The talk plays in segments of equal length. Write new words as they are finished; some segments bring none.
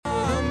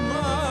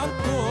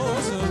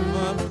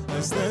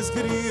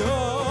κρύο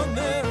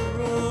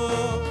νερό.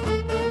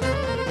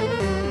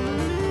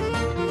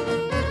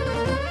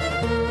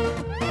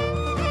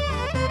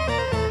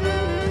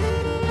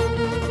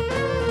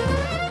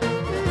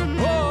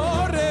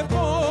 Ωρε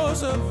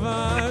πως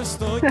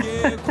βάστο κι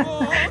εγώ.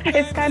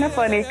 It's kind of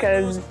funny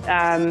because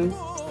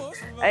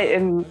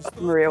and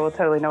Maria will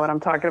totally know what I'm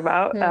talking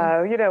about.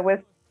 You know,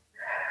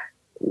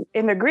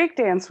 in the Greek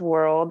dance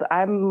world,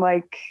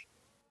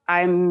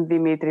 I'm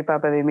Dimitri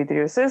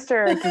Papadimitriou's sister,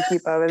 Kiki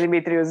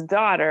Papadimitriou's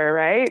daughter,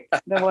 right?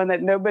 The one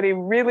that nobody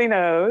really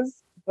knows.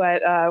 But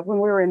when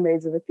we were in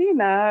Maids of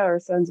Athena or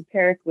Sons of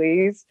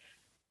Pericles,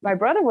 my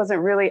brother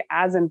wasn't really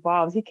as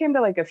involved. He came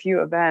to like a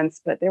few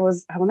events, but I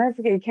will never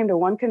forget, he came to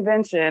one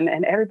convention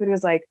and everybody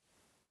was like,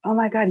 oh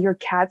my God, you're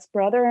Kat's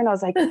brother? And I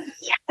was like,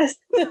 yes.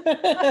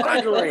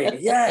 Finally,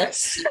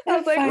 yes. I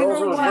was like,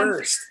 roles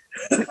reversed.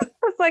 I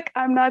was like,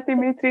 I'm not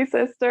Dimitri's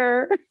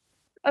sister.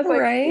 I was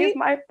like, Right?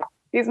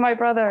 he's my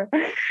brother.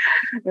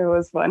 It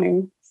was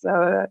funny.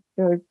 So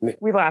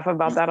we laugh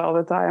about that all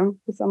the time.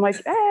 So I'm like,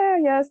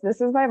 yes,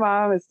 this is my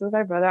mom. This is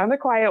my brother. I'm the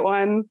quiet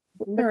one.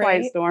 I'm the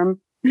quiet storm.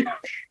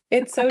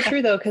 It's so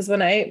true though, because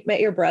when I met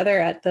your brother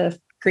at the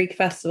Greek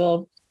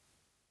festival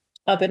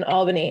up in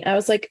Albany, I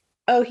was like,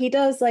 oh, he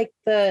does like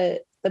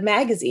the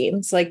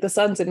magazines, like the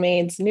Sons and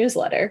Maids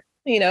newsletter,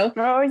 you know?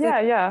 Oh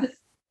yeah.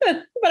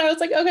 But I was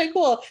like, okay,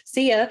 cool.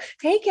 See ya.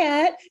 Hey,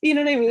 Kat. You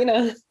know what I mean?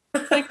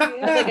 Like we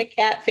have like a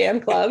cat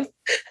fan club.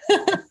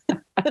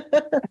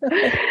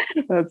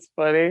 That's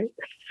funny.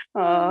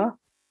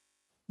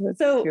 That's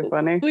So too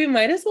funny. we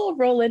might as well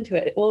roll into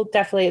it. Well,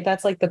 definitely,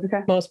 that's like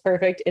the most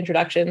perfect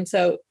introduction.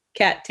 So,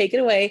 Kat, take it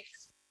away.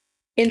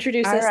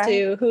 Introduce us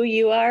to who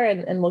you are,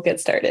 and we'll get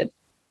started.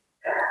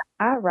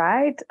 All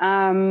right.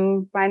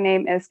 My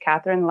name is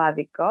Katherine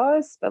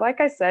Ladikos, but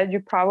like I said, you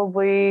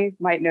probably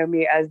might know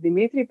me as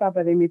Dimitri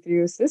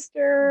Papadimitriou's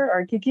sister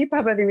or Kiki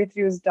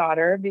Papadimitriou's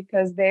daughter,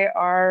 because they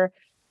are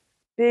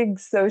big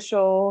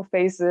social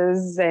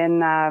faces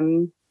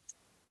and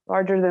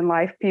larger than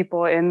life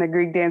people in the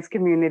Greek dance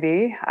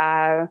community.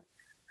 I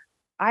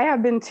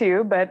have been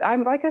too, but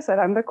I'm, like I said,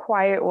 I'm the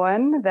quiet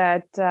one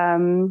that,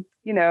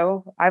 you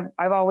know,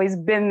 I've always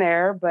been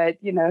there, but,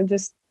 you know,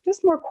 just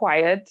more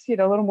quiet, you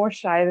know, a little more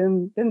shy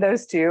than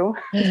those two.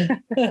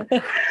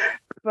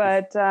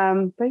 But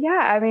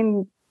yeah, I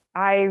mean,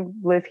 I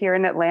live here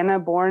in Atlanta,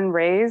 born,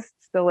 raised,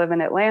 still live in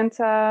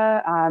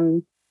Atlanta.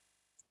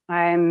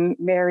 I'm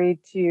married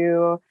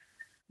to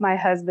my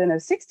husband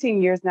of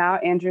 16 years now,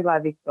 Andrew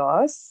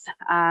Ladikos.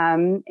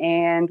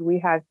 And we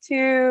have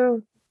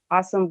two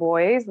awesome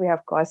boys. We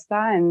have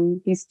Costa,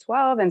 and he's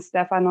 12, and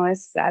Stefano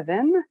is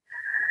 7.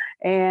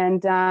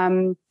 And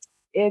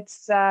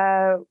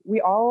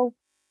we all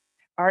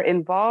are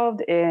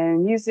involved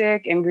in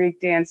music and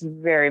Greek dance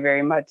very,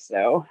 very much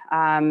so.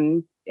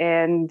 And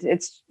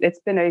it's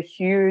been a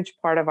huge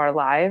part of our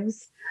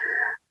lives.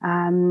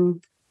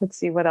 Let's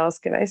see, what else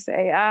could I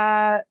say?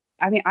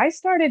 I mean, I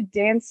started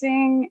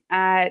dancing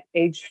at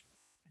age,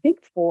 I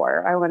think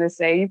 4, I want to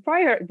say. You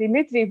probably heard,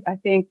 Dimitri, I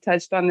think,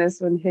 touched on this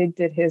when he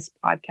did his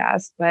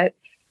podcast, but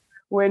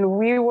when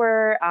we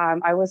were,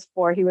 I was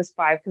 4, he was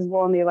 5, because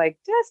we're only like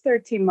just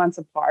 13 months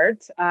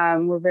apart.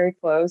 We're very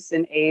close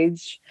in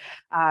age.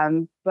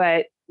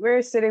 But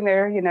we're sitting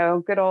there, you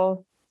know, good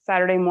old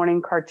Saturday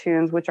morning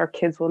cartoons, which our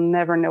kids will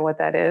never know what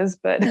that is,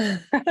 but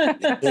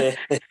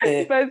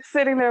but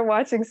sitting there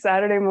watching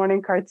Saturday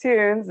morning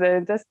cartoons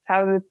and just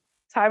having the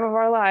time of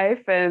our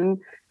life. And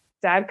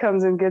Dad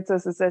comes and gets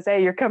us and says,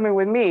 hey, you're coming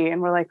with me.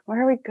 And we're like,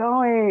 where are we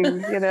going?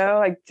 You know,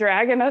 like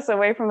dragging us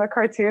away from the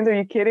cartoons. Are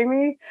you kidding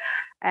me?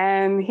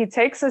 And he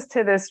takes us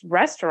to this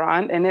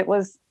restaurant, and it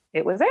was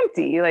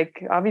empty.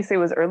 Like, obviously it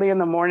was early in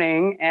the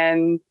morning,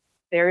 and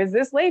there is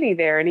this lady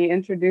there, and he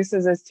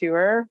introduces us to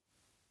her.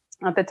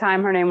 At the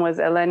time, her name was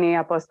Eleni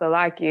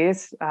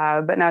Apostolakis,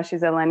 but now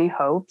she's Eleni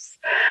Hopes.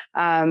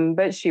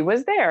 But she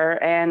was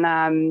there,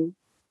 and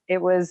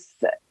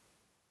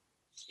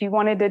she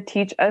wanted to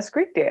teach us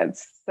Greek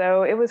dance.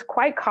 So it was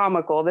quite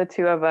comical, the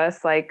two of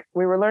us. Like,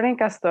 we were learning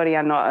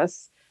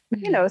Kastorianos,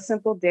 you know,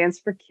 simple dance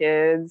for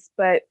kids,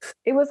 but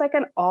it was like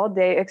an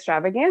all-day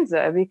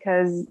extravaganza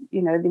because,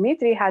 you know,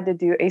 Dimitri had to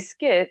do a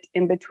skit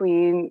in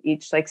between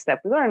each like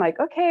step we learned. Like,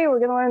 okay, we're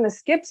going to learn the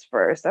skips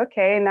first.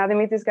 Okay, now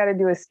Dimitri's got to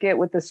do a skit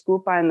with the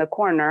scupa in the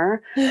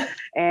corner.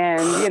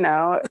 And, you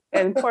know,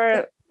 and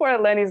poor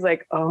Lenny's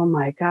like, oh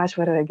my gosh,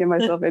 what did I get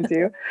myself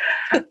into?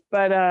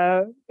 But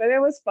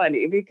it was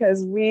funny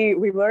because we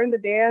learned the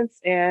dance,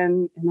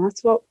 and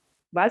that's what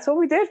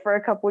we did for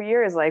a couple of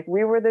years. Like,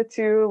 we were the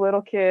two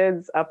little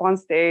kids up on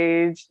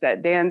stage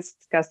that danced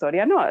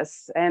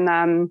Kastorianos. And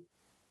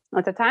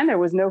at the time, there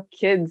was no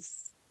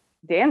kids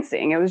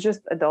dancing. It was just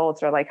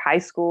adults, or like high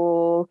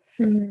school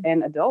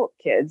and adult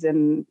kids,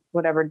 and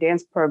whatever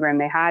dance program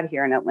they had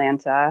here in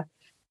Atlanta.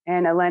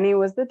 And Eleni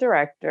was the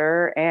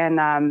director,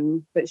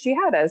 and but she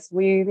had us.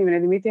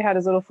 Dimitri had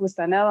his little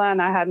fustanella,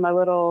 and I had my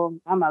little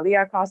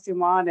Amalia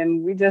costume on,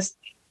 and we just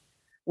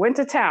went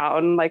to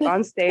town, like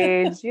on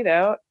stage, you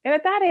know. And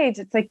at that age,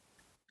 it's like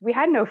we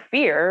had no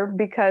fear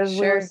because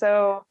we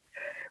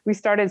we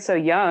started so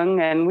young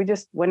and we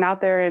just went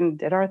out there and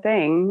did our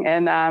thing.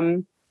 And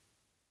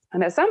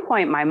at some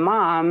point my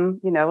mom,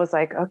 was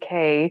like,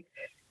 okay,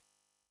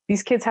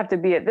 these kids have to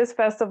be at this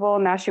festival.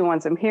 Now she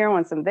wants them here,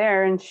 wants them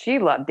there. And she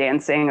loved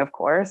dancing, of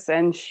course.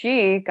 And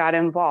she got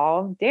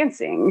involved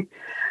dancing.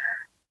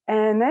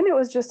 And then it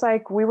was just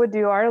like, we would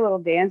do our little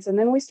dance. And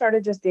then we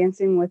started just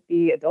dancing with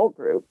the adult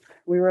group.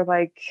 We were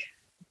like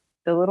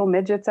the little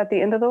midgets at the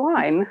end of the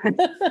line,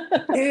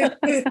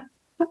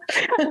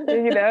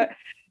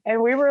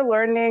 and we were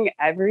learning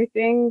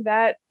everything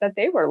that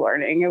they were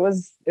learning. It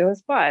was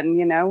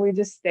fun. We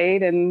just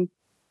stayed, and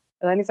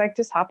then he's like,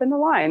 just hop in the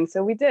line.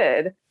 So we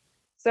did.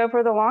 So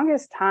for the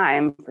longest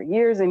time, for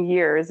years and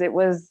years, it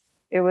was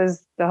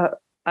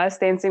us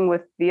dancing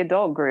with the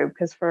adult group,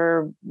 because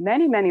for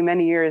many, many,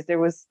 many years, there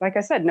was, like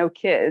I said, no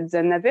kids.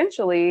 And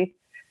eventually,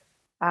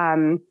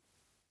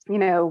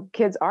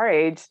 kids our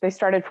age, they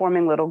started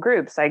forming little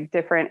groups, like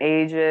different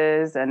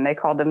ages, and they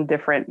called them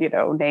different,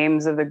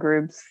 names of the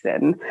groups.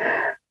 And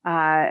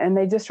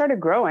they just started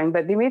growing.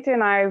 But Dimitri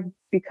and I,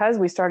 because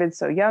we started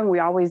so young, we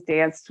always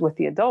danced with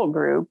the adult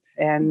group.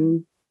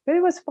 But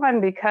it was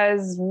fun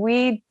because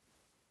we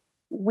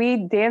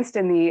danced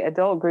in the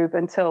adult group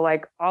until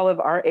like all of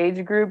our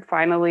age group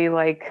finally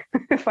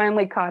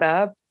caught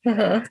up.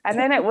 And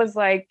then it was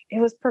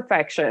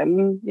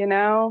perfection,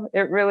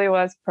 it really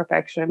was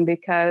perfection,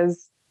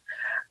 because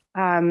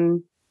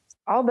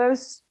all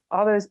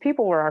those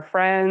people were our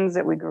friends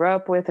that we grew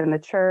up with in the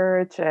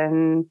church,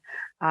 and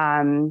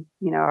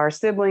our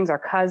siblings, our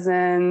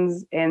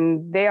cousins,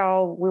 and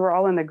we were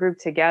all in the group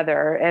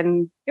together.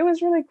 And it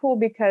was really cool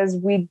because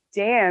we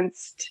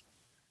danced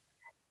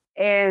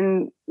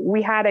and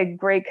we had a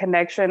great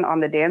connection on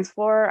the dance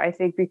floor. I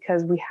think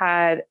because we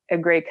had a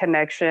great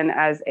connection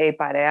as a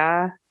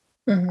pareja,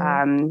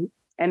 and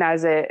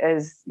as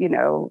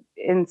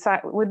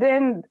inside,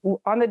 within,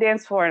 on the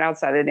dance floor and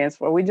outside the dance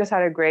floor, we just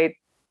had a great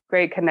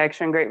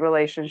connection, great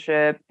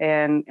relationship,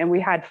 and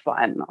we had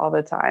fun all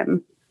the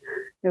time.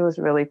 It was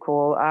really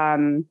cool.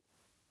 So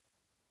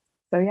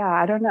yeah,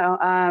 I don't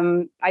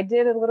know. I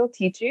did a little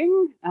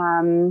teaching.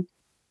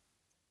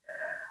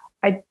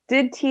 I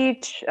did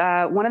teach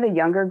one of the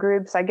younger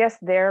groups. I guess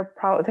they're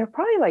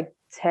probably like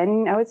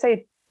 10. I would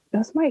say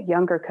that's my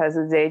younger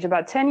cousin's age,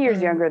 about 10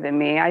 years younger than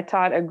me. I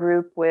taught a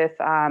group with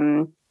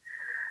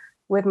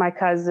my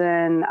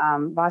cousin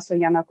Vaso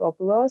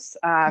Yanakopoulos.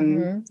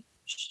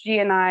 She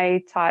and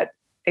I taught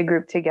a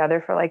group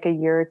together for like a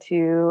year or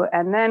two.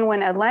 And then when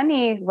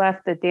Eleni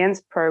left the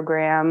dance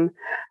program,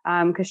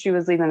 because she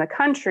was leaving the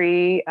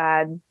country,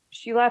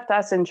 she left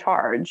us in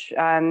charge.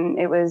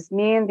 It was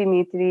me and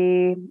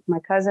Dimitri, my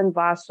cousin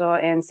Vaso,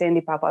 and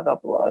Sandy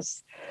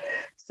Papadopoulos.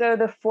 So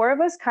the four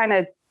of us kind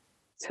of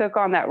took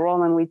on that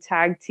role, and we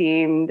tag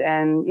teamed.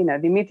 And,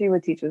 Dimitri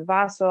would teach with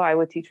Vaso, I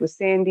would teach with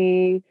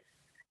Sandy.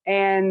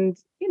 And,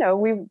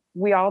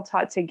 we all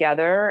taught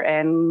together,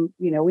 and,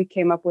 we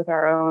came up with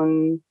our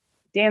own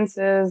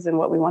dances and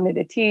what we wanted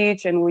to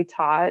teach. And we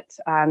taught,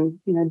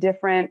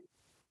 different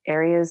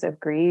areas of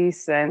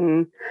Greece.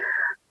 And,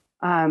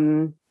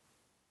 and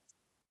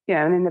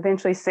then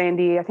eventually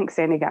I think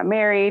Sandy got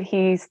married.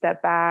 He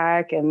stepped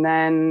back, and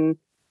then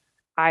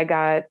I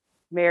got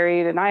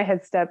married and I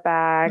had stepped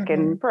back,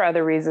 and for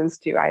other reasons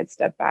too, I had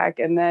stepped back.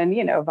 And then,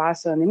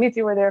 Vaso and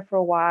Dimitri were there for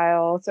a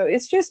while. So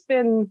it's just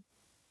been,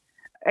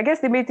 I guess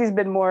Dimitri's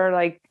been more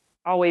like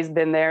always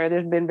been there.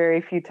 There's been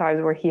very few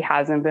times where he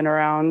hasn't been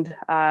around.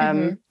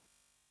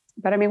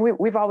 But I mean,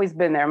 we've always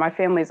been there. My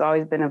family's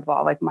always been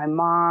involved. Like my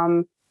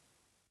mom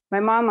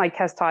like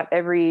has taught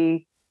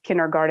every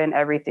kindergarten,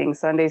 everything,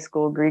 Sunday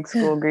school, Greek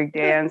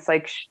dance.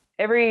 Like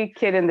every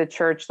kid in the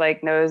church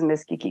like knows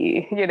Miss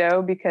Kiki,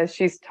 because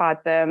she's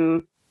taught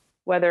them,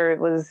 whether it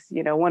was,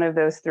 one of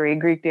those three,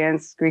 Greek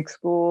dance, Greek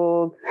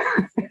school,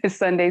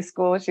 Sunday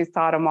school, she's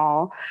taught them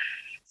all.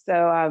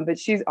 So, but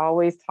she's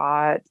always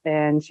taught,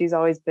 and she's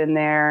always been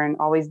there and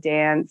always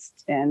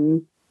danced.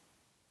 And,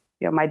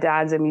 my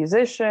dad's a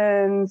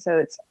musician, so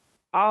it's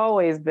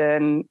always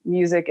been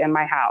music in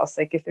my house.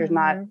 Like if there's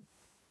not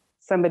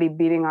somebody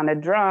beating on a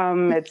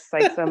drum, it's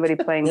like somebody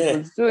playing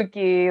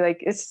bouzouki.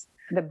 Like it's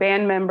the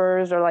band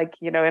members are like,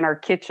 in our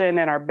kitchen,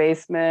 in our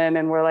basement,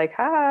 and we're like,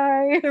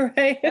 hi.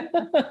 Right.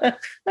 Oh,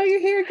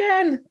 you're here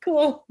again.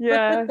 Cool.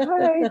 Yeah.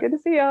 Hi, good to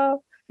see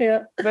y'all.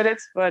 Yeah. But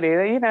it's funny,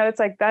 it's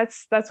like,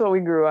 that's what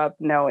we grew up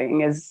knowing,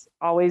 is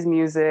always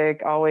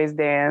music, always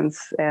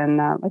dance. And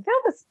like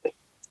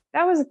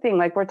that was the thing.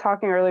 Like we're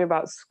talking earlier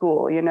about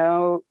school,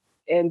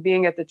 and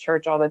being at the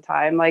church all the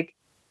time. Like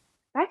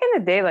back in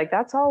the day, like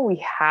that's all we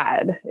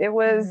had. It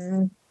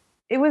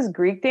was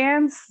Greek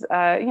dance,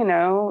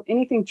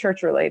 anything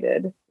church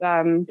related.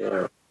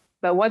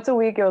 But once a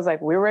week, it was like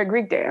we were at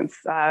Greek dance.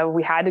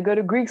 We had to go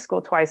to Greek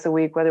school twice a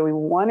week, whether we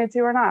wanted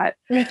to or not.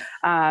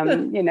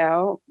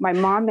 My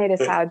mom made us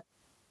have,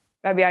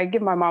 I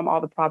give my mom all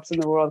the props in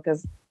the world,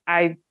 because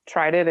I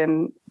tried it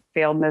and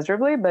failed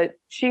miserably, but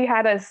she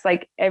had us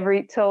like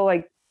till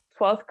like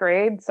 12th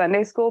grade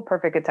Sunday school,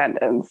 perfect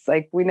attendance.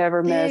 Like we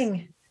never missed.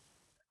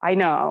 I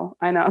know.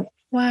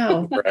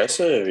 Wow.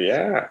 Impressive.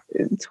 Yeah.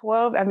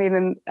 12. I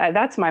mean, and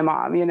that's my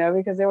mom,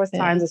 because there was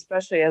times,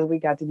 especially as we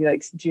got to be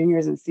like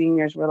juniors and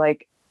seniors, we're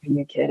like, are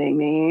you kidding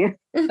me?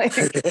 Like,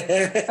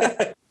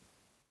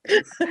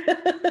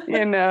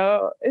 and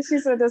she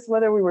said this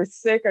whether we were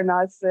sick or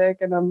not sick.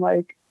 And I'm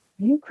like,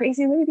 are you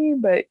crazy lady?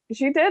 But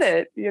she did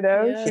it,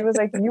 Yeah. She was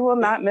like, you will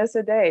not miss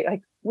a day.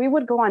 Like we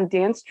would go on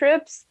dance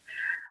trips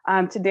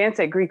to dance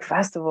at Greek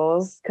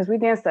festivals, because we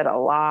danced at a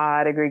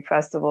lot of Greek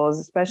festivals,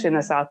 especially in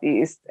the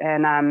Southeast.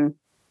 And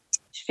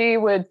she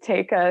would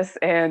take us,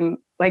 and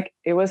like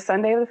it was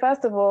Sunday of the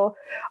festival,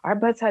 our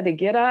butts had to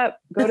get up,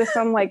 go to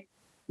some like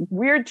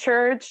weird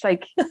church.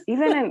 Like we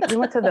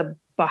went to the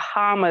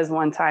Bahamas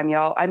one time,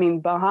 y'all. I mean,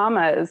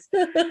 Bahamas,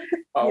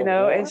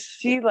 and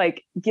she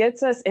like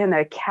gets us in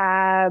a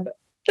cab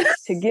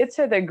to get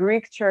to the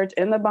Greek church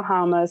in the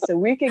Bahamas so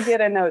we could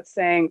get a note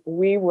saying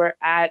we were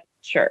at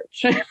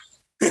church.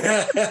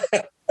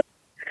 I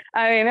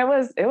mean, it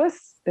was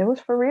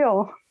for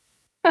real.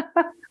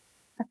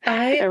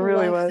 It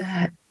really love was.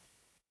 that.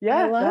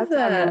 Yeah, I love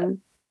that. And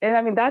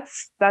I mean,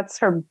 that's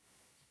her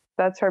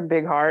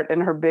big heart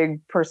and her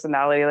big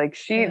personality. Like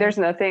there's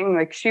nothing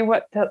like she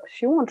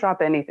won't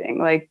drop anything.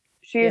 Like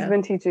she's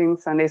been teaching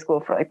Sunday school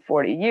for like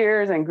 40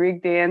 years and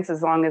Greek dance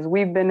as long as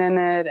we've been in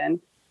it. And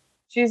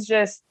she's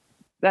just,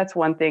 that's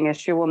one thing is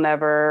she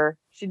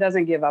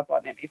doesn't give up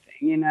on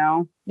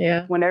anything,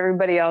 Yeah. When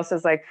everybody else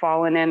is like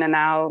falling in and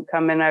out,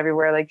 coming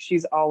everywhere, like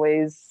she's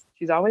always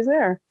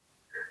there.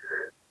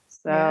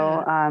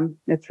 So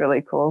it's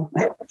really cool.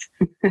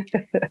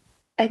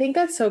 I think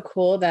that's so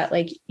cool that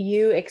like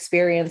you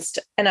experienced,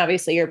 and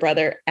obviously your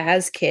brother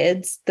as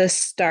kids, the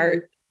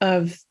start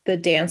of the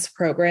dance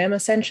program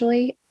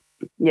essentially.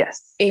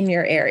 Yes. In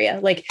your area.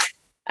 Like,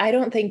 I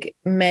don't think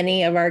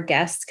many of our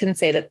guests can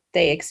say that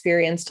they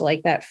experienced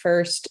like that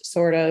first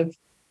sort of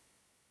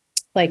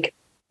like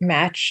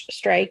match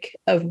strike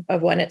of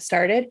when it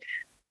started.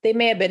 They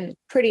may have been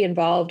pretty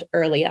involved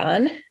early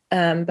on.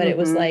 But it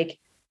was like,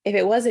 if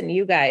it wasn't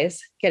you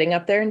guys getting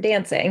up there and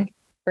dancing,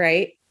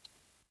 right?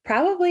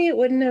 Probably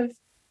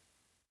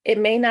it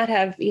may not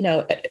have,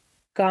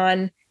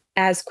 gone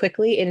as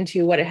quickly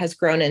into what it has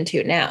grown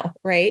into now,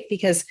 right?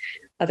 Because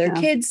other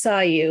kids saw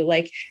you,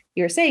 like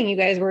you were saying, you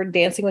guys were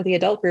dancing with the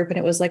adult group and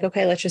it was like,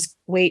 okay, let's just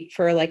wait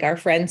for like our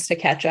friends to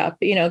catch up,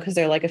 because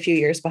they're like a few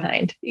years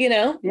behind,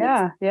 Yeah. It's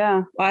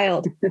yeah.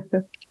 Wild.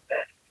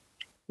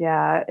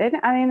 Yeah. It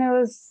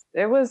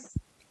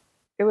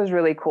was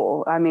really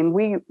cool. I mean,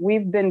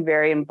 we've been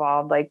very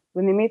involved. Like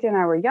when Dimitri and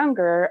I were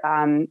younger,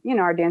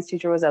 our dance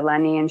teacher was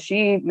Eleni, and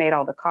she made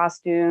all the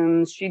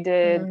costumes. She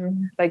did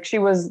like she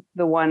was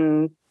the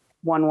one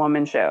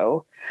woman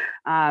show.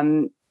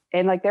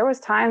 And like there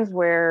was times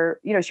where,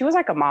 she was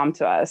like a mom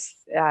to us.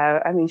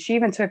 I mean, she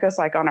even took us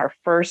like on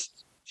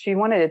she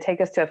wanted to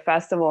take us to a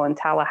festival in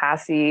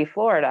Tallahassee,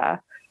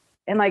 Florida.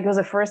 And like it was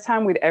the first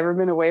time we'd ever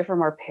been away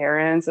from our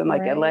parents. And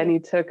like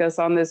Eleni took us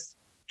on this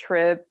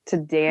trip to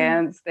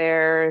dance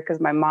there because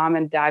my mom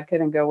and dad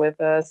couldn't go with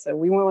us. So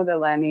we went with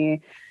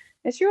Eleni,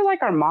 and she was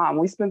like our mom.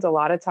 We spent a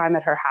lot of time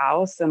at her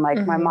house, and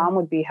like my mom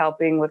would be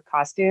helping with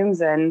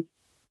costumes and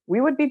we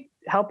would be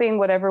helping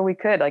whatever we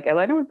could. Like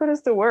Elena would put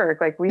us to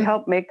work. Like we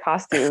helped make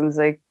costumes.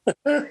 Like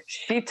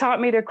she taught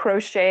me to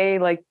crochet,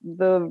 like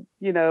the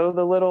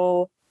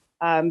little,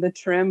 the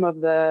trim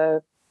of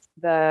the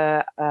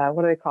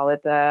what do they call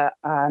it?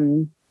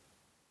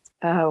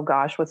 Oh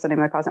gosh, what's the name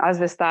of the costume? As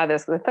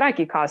vestadas, the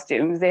Thraki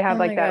costumes. They have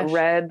like that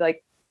red,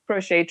 like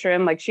crochet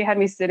trim. Like she had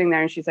me sitting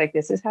there and she's like,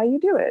 this is how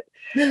you do it.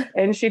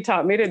 And she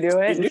taught me to do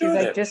it. And she's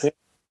like,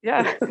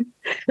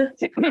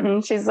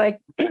 she's like,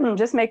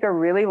 just make a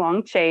really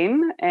long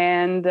chain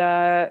and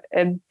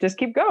just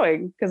keep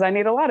going because I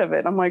need a lot of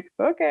it. I'm like,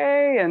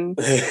 okay. And,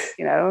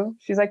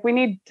 she's like, we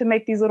need to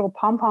make these little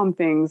pom-pom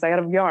things out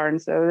of yarn.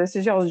 So this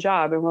is y'all's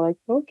job. And we're like,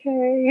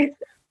 okay.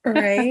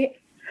 Right.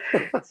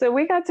 So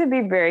we got to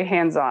be very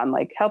hands-on,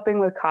 like helping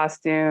with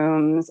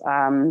costumes.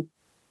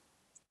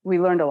 We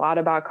learned a lot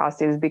about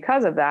costumes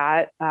because of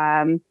that.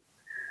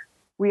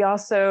 We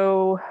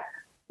also,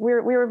 we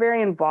were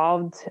very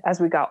involved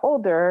as we got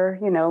older.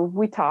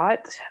 We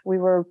taught, we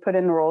were put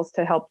in roles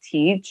to help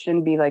teach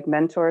and be like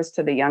mentors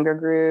to the younger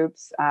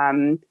groups.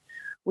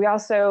 We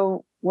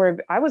also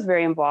I was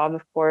very involved,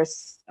 of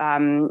course,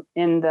 on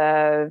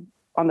the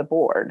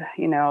board,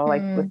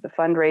 like with the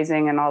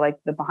fundraising and all like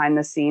the behind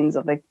the scenes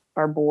of like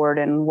our board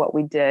and what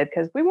we did.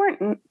 Cause we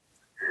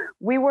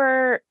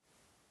were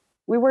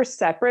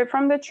separate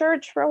from the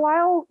church for a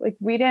while. Like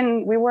we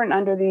weren't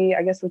under the,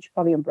 I guess what you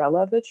call the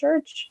umbrella of the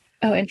church.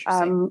 Oh,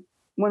 interesting.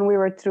 When we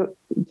were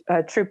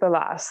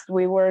Tripelas,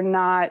 we were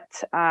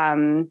not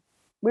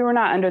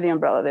under the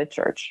umbrella of the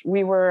church.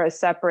 We were a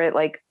separate,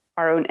 like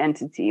our own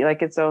entity,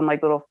 like its own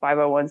like little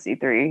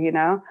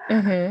 501c3,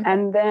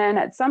 And then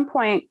at some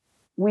point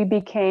we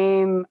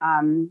became,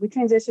 we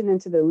transitioned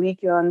into the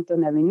Legion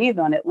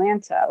Tonelinido in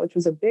Atlanta, which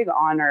was a big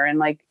honor. And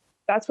like,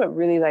 that's what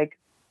really like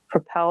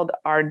propelled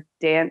our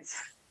dance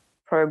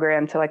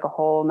program to like a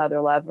whole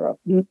other level,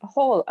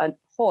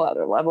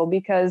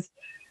 because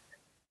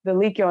the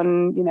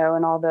Lykion,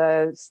 and all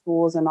the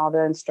schools and all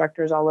the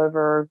instructors all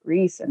over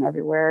Greece and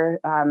everywhere,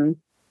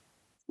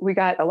 we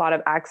got a lot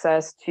of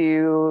access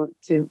to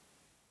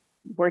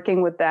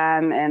working with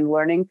them and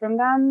learning from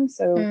them.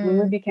 So when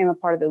we became a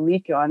part of the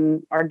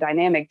Lykion, our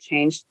dynamic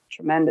changed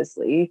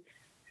tremendously.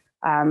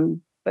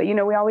 But,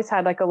 we always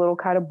had like a little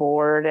kind of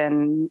board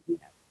and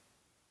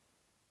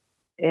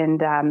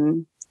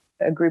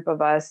a group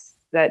of us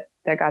that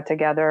got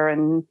together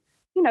and,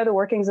 the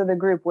workings of the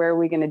group. Where are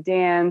we going to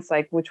dance?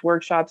 Like, which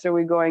workshops are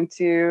we going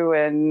to?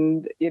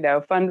 And,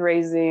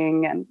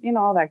 fundraising and,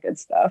 all that good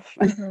stuff,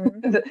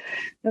 the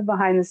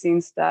behind the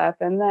scenes stuff.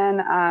 And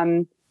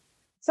then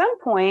some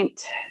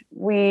point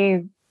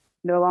we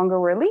no longer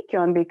were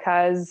Lykion,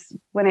 because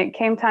when it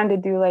came time to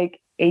do like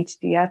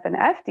HDF and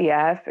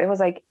FDF, it was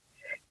like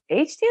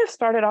HDF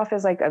started off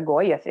as like a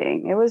Goya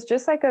thing. It was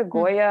just like a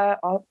Goya,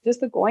 just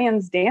the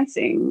Goyans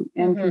dancing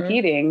and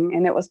competing,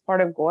 and it was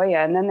part of Goya.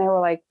 And then they were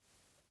like,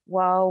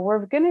 well,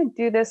 we're going to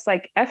do this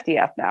like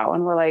FDF now.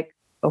 And we're like,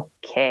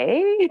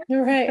 okay.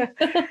 Right.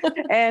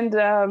 And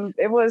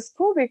it was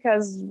cool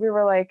because we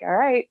were like, all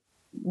right,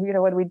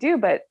 what do we do?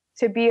 But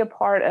to be a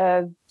part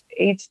of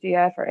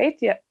HDF or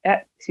FDF,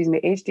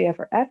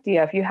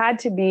 you had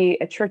to be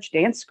a church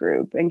dance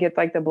group and get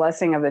like the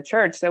blessing of the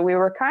church. So we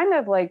were kind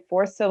of like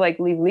forced to like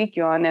leave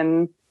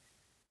Lykion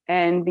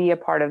and be a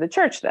part of the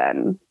church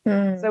then.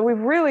 So we've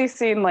really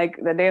seen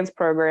like the dance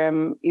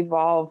program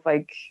evolve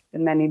like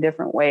in many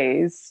different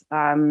ways.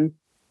 Would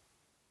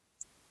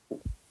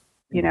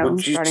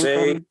you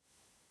say?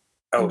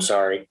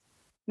 Sorry.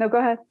 No, go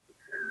ahead.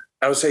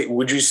 I would say,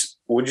 would you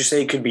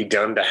say it could be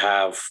done to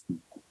have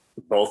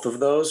both of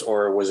those,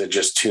 or was it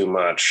just too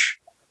much?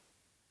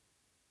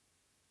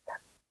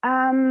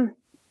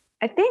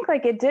 I think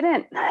like it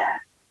didn't,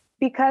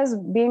 because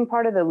being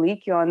part of the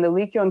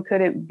Lykion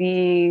couldn't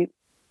be,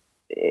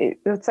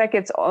 it's like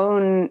its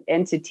own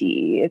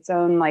entity, its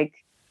own like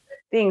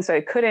thing. So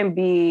it couldn't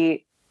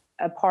be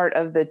a part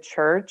of the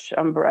church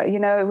umbrella.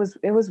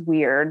 It was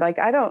weird. Like,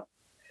 I don't.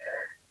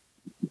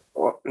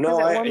 Well, no,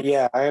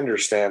 I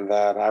understand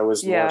that. I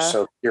was more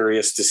so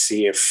curious to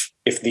see if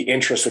the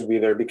interest would be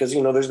there, because,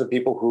 there's the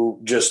people who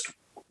just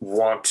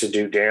want to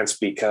do dance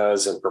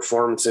because of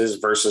performances,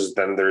 versus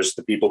then there's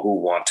the people who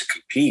want to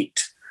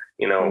compete,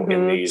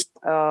 in these.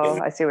 Oh,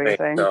 I see what you're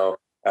saying. So,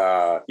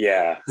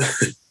 yeah.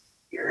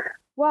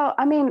 Well,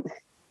 I mean,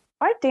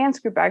 our dance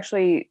group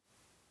actually,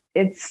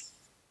 it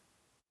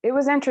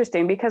was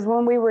interesting because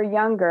when we were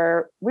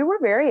younger, we were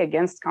very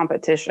against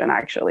competition,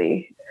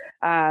 actually.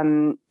 I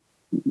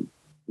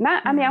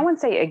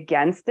wouldn't say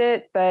against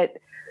it, but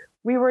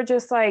we were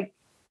just like,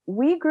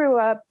 we grew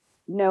up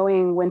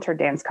knowing Winter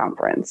Dance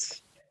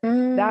Conference.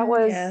 That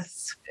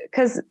was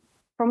because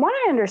from what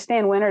I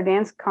understand, Winter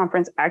Dance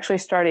Conference actually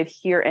started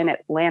here in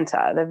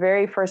Atlanta. The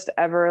very first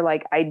ever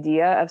like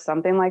idea of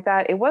something like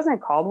that. It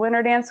wasn't called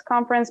Winter Dance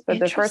Conference, but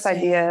the first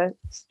idea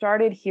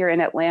started here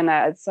in Atlanta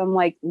at some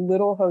like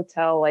little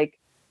hotel. Like,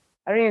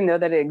 I don't even know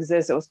that it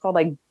exists. It was called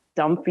like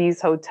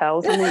Dumpy's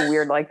Hotel, something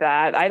weird like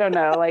that. I don't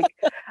know. Like,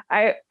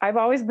 I've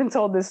always been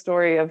told this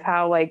story of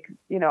how like,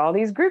 all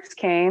these groups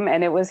came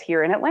and it was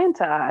here in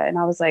Atlanta. And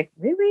I was like,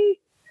 really?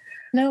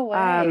 No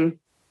way.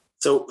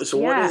 So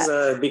what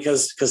is,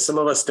 because some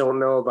of us don't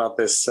know about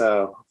this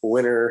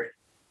winter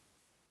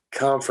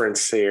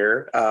conference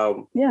here.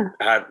 Do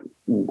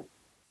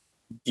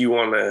you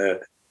want to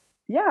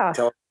tell us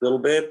a little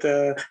bit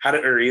how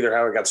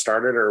it got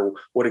started or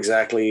what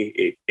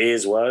exactly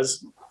it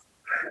was?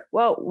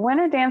 Well,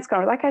 Winter Dance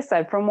Conference, like I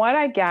said, from what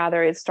I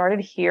gather, it started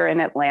here in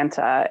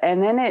Atlanta,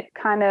 and then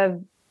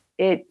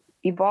it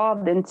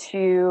evolved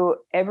into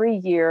every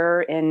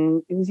year,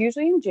 and it was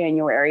usually in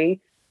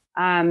January.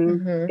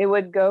 It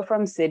would go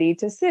from city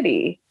to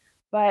city,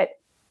 but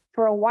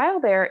for a while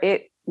there,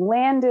 it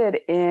landed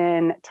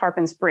in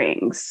Tarpon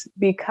Springs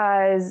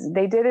because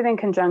they did it in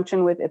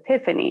conjunction with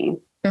Epiphany.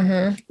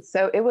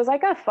 So it was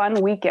like a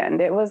fun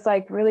weekend. It was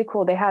like really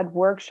cool. They had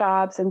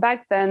workshops, and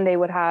back then they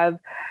would have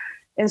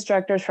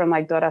instructors from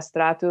like Dora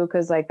Stratu,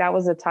 because like that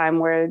was a time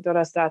where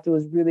Dora Stratu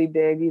was really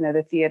big,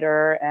 the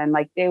theater, and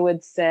like they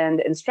would send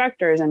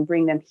instructors and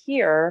bring them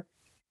here,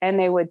 and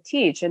they would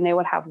teach, and they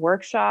would have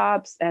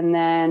workshops. And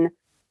then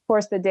of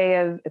course the day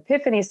of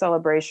Epiphany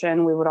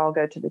celebration, we would all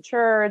go to the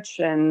church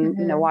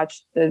and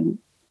watch go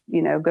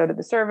to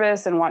the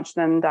service and watch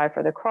them die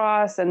for the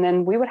cross. And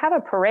then we would have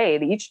a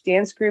parade. Each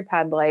dance group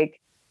had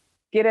like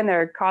get in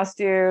their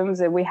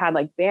costumes, and we had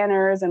like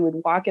banners, and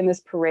we'd walk in this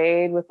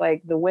parade with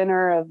like the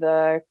winner of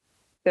the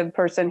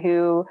person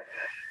who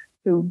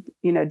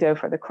dove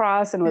for the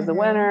cross and was the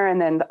winner.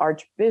 And then the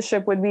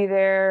archbishop would be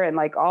there, and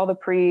like all the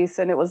priests.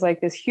 And it was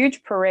like this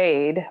huge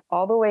parade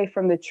all the way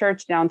from the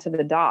church down to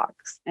the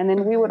docks. And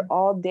then we would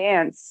all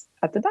dance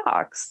at the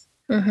docks.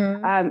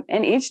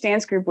 And each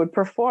dance group would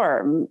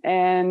perform.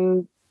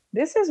 And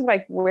this is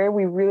like where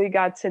we really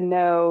got to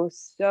know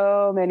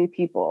so many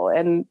people.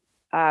 And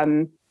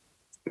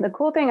the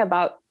cool thing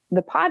about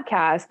the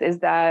podcast is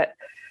that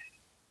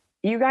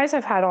you guys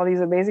have had all these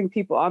amazing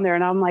people on there.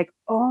 And I'm like,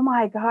 oh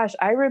my gosh,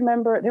 I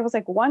remember there was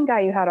like one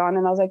guy you had on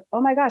and I was like,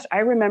 oh my gosh, I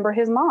remember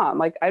his mom.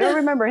 Like, I don't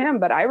remember him,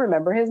 but I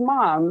remember his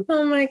mom.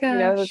 Oh my gosh. You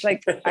know, it's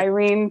like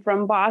Irene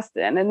from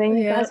Boston. And then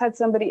you guys had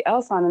somebody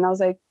else on and I was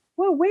like,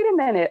 well, wait a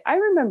minute. I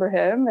remember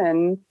him.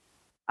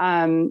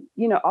 And,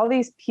 you know, all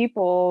these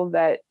people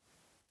that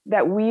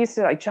we used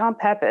to, like John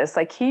Pepys,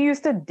 like he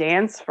used to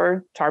dance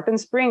for Tarpon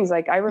Springs.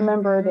 Like I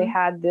remember they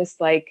had this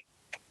like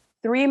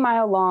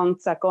 3-mile long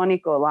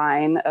Saconico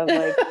line of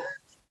like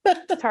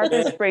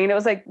Tarpon Spring. It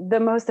was like the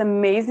most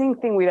amazing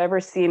thing we'd ever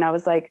seen. I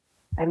was like,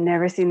 I've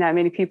never seen that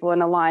many people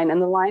in a line.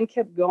 And the line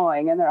kept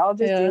going and they're all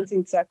just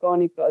dancing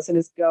Saconicos and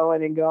it's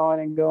going and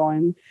going and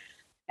going.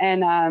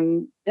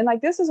 And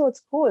like, this is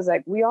what's cool is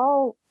like,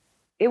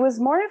 it was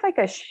more of like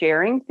a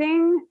sharing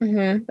thing.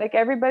 Mm-hmm. Like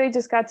everybody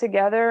just got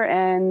together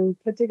and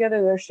put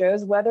together their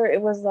shows, whether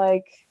it was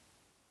like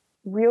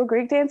real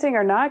Greek dancing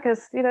or not.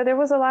 Cause you know, there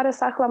was a lot of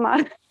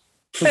saklaman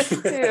too,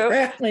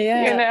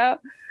 you know,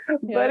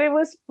 but it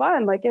was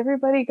fun. Like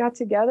everybody got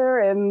together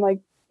and like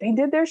they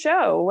did their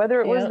show, whether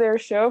it was their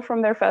show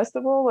from their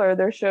festival or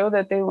their show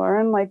that they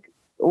learned. Like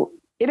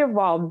it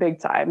evolved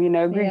big time, you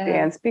know, Greek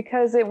dance,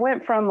 because it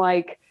went from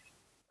like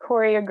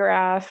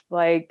choreographed,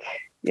 like,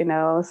 you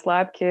know,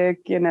 slap kick,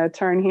 you know,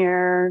 turn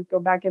here, go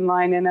back in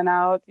line, in and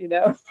out, you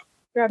know,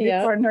 grab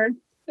your partner,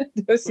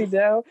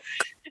 do-si-do.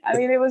 I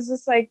mean, it was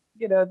just like,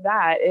 you know,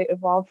 that it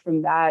evolved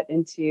from that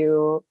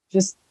into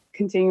just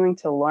continuing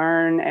to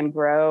learn and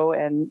grow.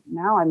 And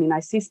now, I mean, I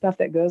see stuff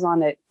that goes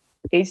on at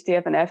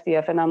HDF and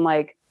FDF and I'm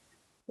like,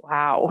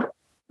 wow,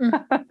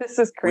 this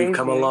is crazy. We've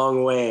come a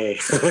long way.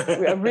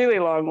 A really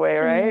long way,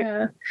 right?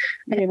 Yeah.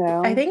 You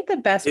know, I think the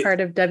best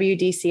part of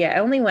WDC, I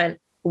only went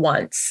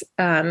once.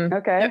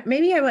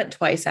 Maybe I went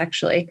twice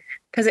actually,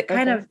 because it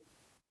kind of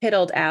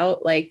piddled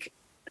out like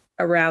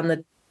around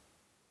the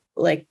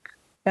like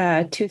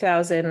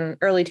 2000,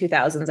 early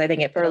 2000s. I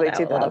think it piddled out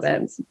a little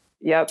bit.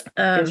 Yep,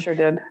 it sure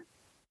did.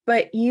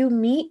 But you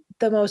meet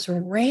the most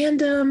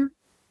random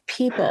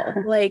people.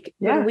 Like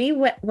when we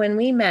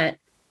went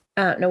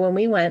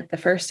the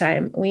first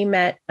time, we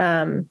met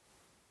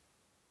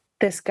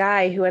this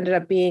guy who ended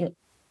up being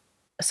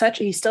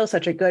he's still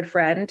such a good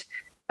friend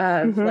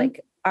of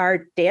like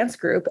our dance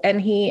group. And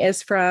he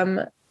is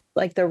from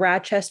like the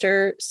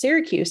Rochester,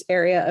 Syracuse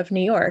area of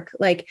New York.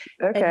 Like,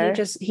 and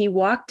he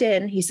walked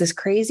in, he's this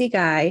crazy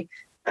guy.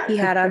 He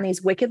had on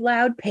these wicked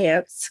loud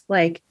pants.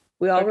 Like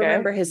we all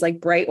remember his like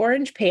bright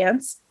orange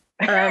pants.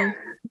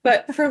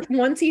 But from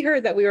once he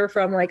heard that we were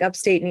from like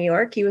upstate New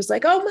York, he was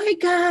like, oh my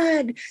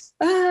God,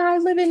 I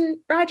live in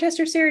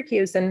Rochester,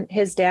 Syracuse. And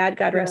his dad,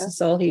 God rest his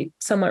soul, he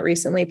somewhat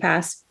recently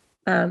passed,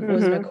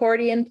 was an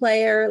accordion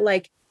player.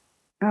 Like,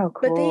 oh,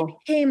 cool. But they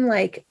became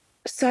like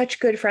such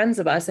good friends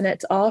of us. And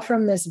it's all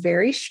from this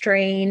very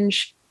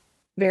strange,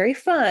 very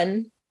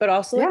fun, but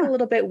also like a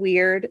little bit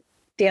weird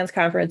dance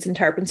conference in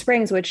Tarpon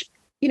Springs, which,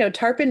 you know,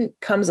 Tarpon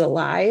comes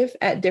alive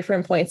at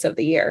different points of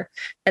the year.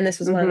 And this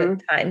was one of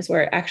the times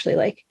where it actually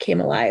like came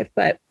alive.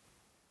 But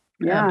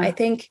I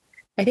think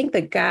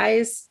the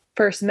guys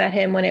first met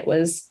him when it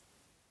was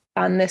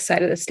on this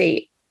side of the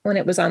state, when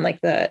it was on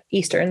like the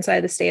eastern side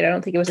of the state. I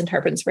don't think it was in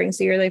Tarpon Springs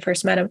the year they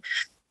first met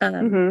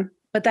him.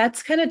 But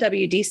that's kind of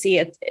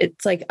WDC.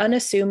 It's like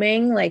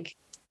unassuming. Like,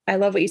 I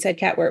love what you said,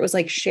 Kat, where it was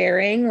like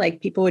sharing,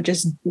 like people would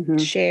just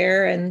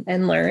share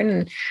and learn.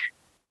 And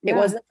it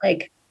wasn't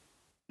like,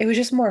 it was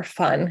just more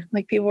fun.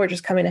 Like people were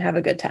just coming to have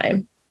a good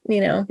time,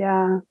 you know?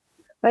 Yeah.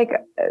 Like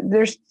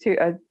there's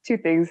two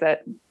things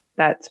that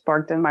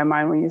sparked in my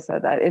mind when you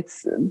said that.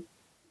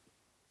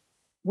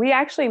 We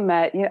actually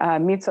met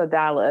Mitso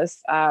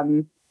Dallas.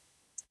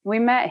 We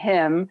met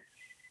him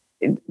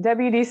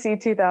WDC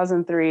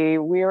 2003.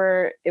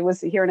 It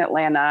was here in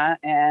Atlanta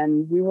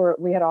and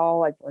we had all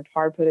like worked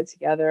hard, put it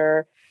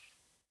together.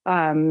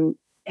 And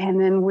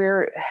then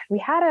we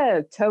had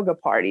a toga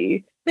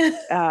party, you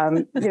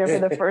know,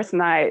 for the first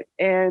night.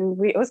 And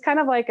it was kind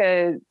of like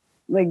a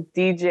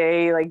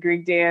DJ, like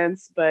Greek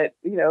dance, but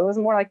you know, it was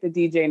more like the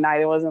DJ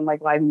night. It wasn't like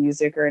live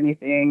music or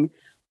anything.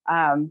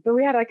 But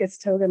we had like a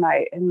toga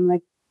night and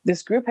like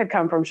this group had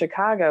come from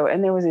Chicago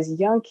and there was this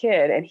young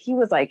kid and he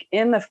was like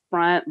in the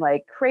front,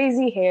 like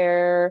crazy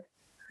hair,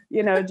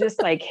 you know,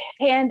 just like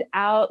hand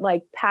out,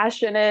 like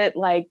passionate,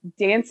 like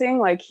dancing.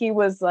 Like he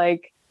was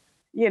like,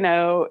 you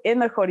know, in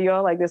the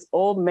choreo, like this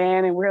old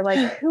man. And we were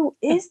like, who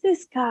is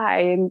this guy?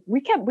 And we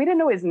didn't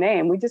know his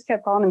name. We just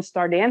kept calling him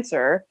Star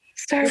Dancer.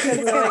 We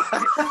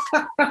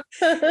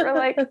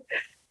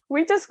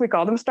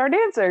called him Star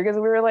Dancer because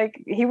we were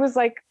like, he was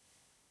like,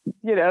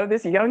 you know,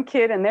 this young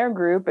kid in their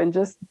group and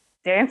just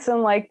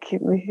dancing like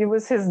it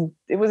was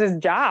his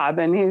job,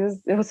 and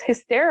it was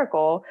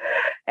hysterical.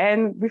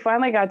 And we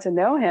finally got to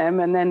know him.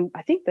 And then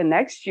I think the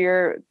next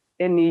year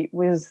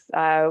was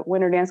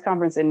Winter Dance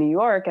Conference in New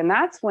York, and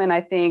that's when I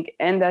think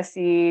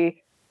NDC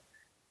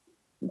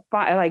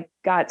like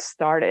got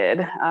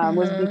started.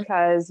 Was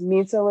because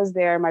Mitso was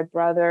there, my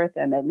brother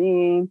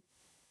Themeli,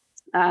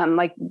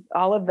 like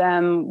all of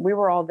them, we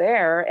were all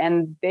there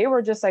and they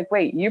were just like,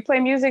 wait, you play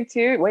music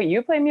too? Wait,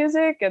 you play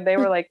music? And they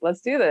were like,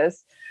 let's do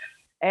this.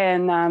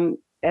 And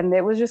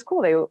it was just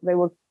cool. They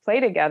would play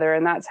together,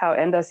 and that's how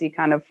Endasi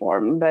kind of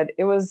formed. But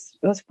it was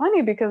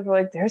funny because we're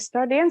like, there's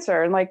Star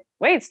Dancer. And like,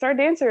 wait, Star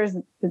Dancer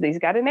he's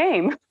got a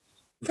name.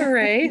 All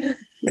right.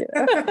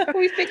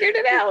 We figured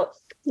it out.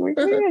 We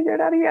figured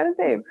out he had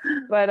a name.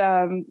 But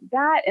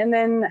that, and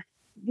then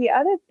the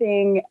other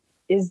thing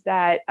is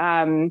that,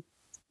 I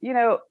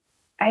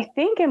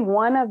think in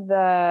one of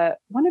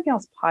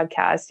y'all's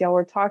podcasts, y'all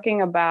were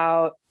talking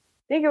about,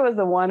 I think it was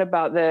the one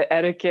about the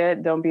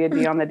etiquette. Don't be a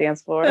D on the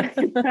dance floor.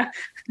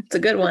 It's a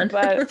good one.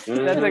 But that's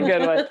a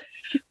good one.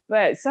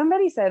 But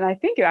somebody said, and I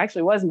think it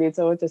actually was me,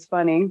 so it's just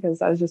funny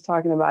because I was just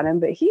talking about him.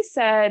 But he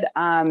said,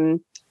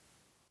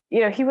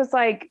 he was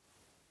like,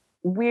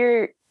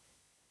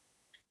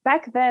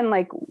 back then,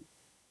 like,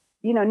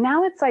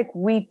 now it's like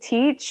we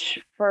teach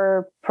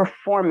for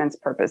performance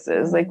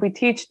purposes. Mm-hmm. Like we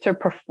teach to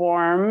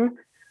perform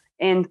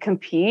and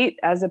compete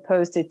as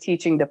opposed to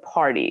teaching to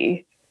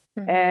party.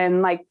 Mm-hmm.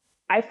 And like,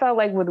 I felt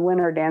like with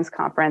Winter Dance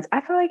Conference,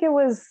 I felt like it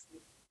was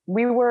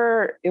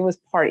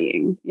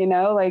partying,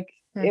 like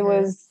mm-hmm. It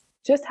was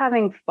just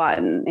having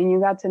fun and you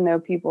got to know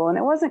people, and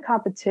it wasn't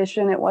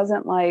competition. It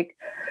wasn't like,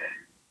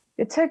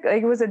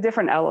 it was a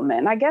different element.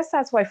 And I guess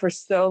that's why for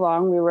so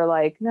long we were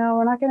like, no,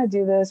 we're not going to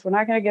do this. We're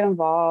not going to get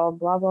involved,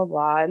 blah, blah,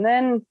 blah. And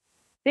then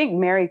I think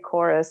Mary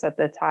Chorus at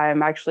the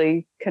time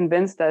actually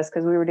convinced us,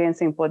 because we were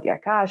dancing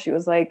Podiaka. She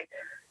was like,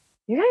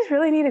 you guys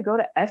really need to go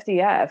to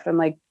FDF. And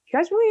like, you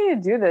guys really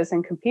need to do this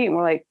and compete. And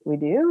we're like, we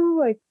do?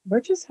 Like,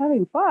 we're just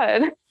having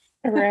fun.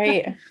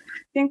 Right. I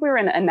think we were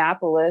in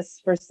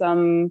Annapolis for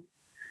some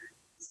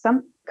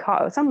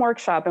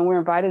workshop, and we were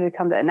invited to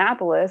come to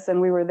Annapolis, and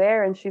we were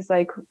there, and she's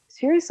like,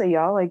 seriously,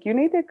 y'all, like, you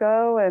need to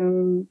go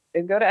and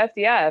go to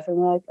FDF. And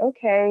we're like,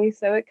 okay.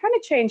 So it kind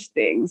of changed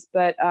things,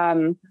 but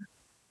back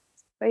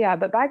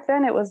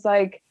then it was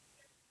like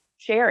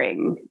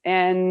sharing.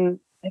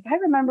 And like, I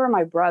remember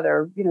my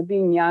brother,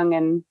 being young,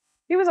 and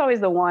he was always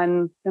the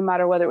one, no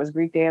matter whether it was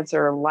Greek dance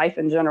or life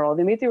in general,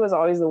 Dimitri was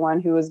always the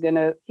one who was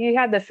he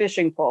had the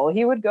fishing pole.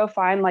 He would go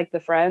find like the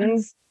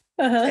friends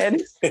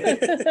and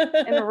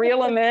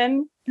reel them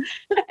in.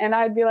 And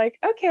I'd be like,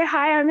 okay,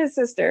 hi, I'm his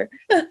sister.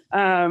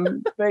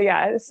 But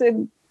yeah,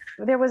 so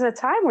there was a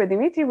time where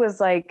Dimitri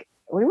was like,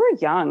 we were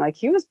young, like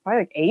he was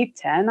probably like 8,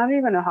 10. I don't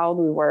even know how old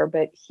we were,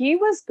 but he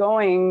was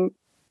going,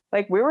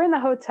 like, we were in the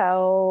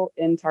hotel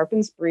in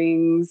Tarpon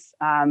Springs.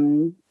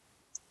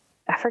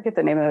 I forget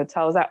the name of the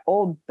hotel. It was that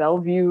old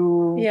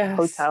Bellevue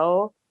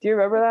hotel. Do you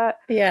remember that?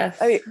 Yes.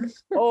 I mean,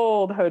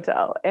 old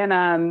hotel.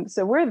 And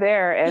so we're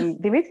there,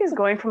 and Dimitri is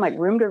going from like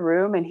room to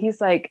room, and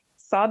he's like,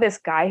 saw this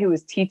guy who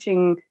was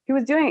teaching, he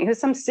was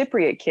some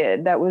Cypriot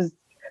kid that was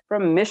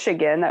from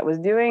Michigan that was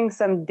doing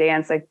some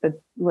dance, like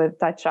with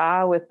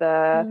Tacha, with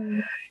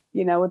the,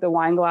 with the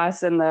wine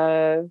glass and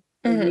the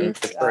meat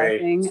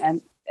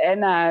thing.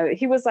 And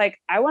he was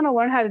like, I want to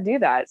learn how to do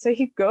that. So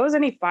he goes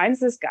and he finds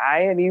this guy,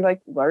 and he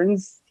like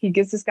he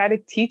gets this guy to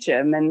teach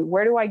him. And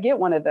where do I get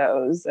one of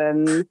those?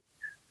 And,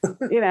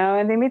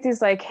 and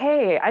Dimitri's like,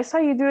 hey, I saw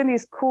you doing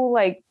these cool,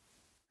 like,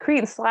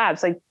 Cretan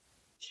slaps, like,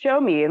 show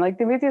me. And like,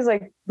 Dimitri's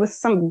like with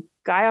some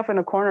guy off in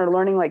a corner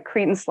learning like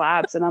Cretan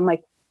slaps. And I'm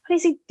like, what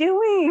is he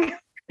doing?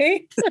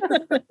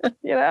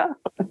 That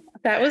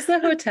was the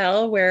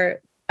hotel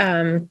where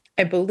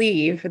I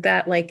believe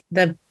that like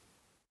the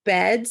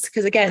beds,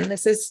 because again,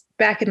 this is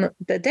back in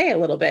the day a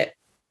little bit,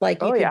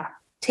 like you could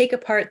take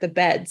apart the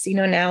beds.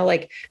 Now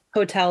like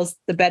hotels,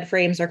 the bed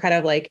frames are kind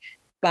of like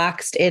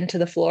boxed into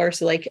the floor,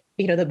 so like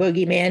the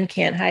boogeyman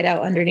can't hide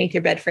out underneath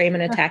your bed frame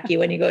and attack you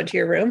when you go into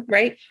your room,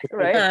 right?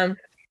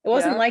 It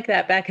wasn't like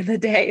that back in the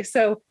day.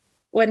 So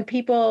when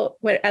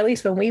at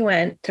least when we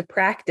went to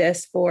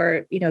practice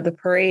for the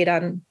parade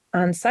on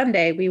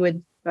Sunday, we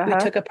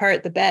took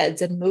apart the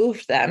beds and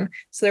moved them,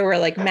 so there were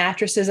like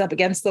mattresses up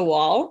against the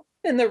wall,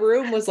 and the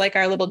room was like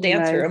our little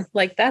dance room.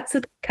 Like, that's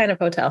the kind of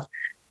hotel.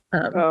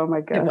 Oh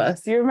my gosh. It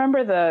was. Do you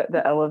remember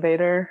the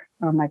elevator?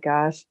 Oh my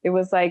gosh. It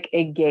was like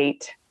a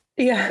gate.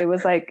 Yeah. It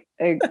was like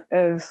a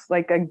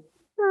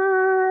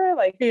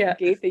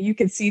gate that you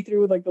could see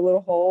through with like the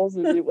little holes.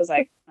 And it was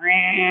like,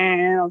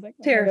 I was like,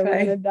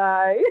 terrifying. I'm gonna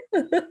die.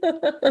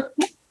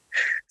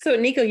 So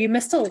Nico, you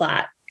missed a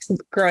lot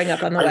growing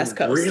up on the West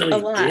Coast. Really a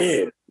lot.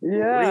 Did.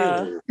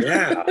 Yeah. Really?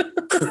 Yeah.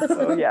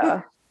 Oh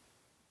yeah.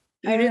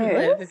 You didn't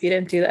live if you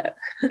didn't do that.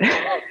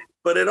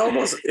 But it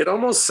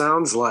almost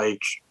sounds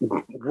like,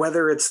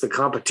 whether it's the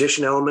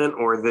competition element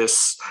or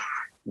this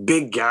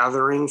big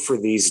gathering for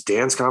these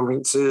dance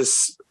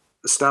conferences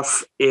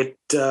stuff, it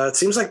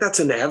seems like that's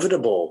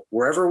inevitable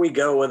wherever we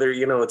go, whether,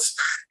 it's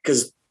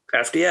because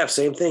FDF,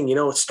 same thing,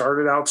 it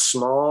started out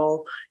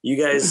small. You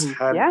guys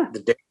had the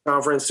dance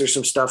conference. There's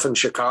some stuff in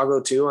Chicago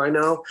too, I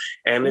know.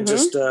 And it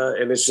just,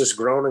 and it's just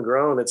grown and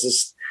grown. It's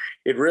just,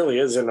 it really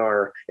is in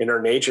our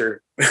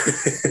nature.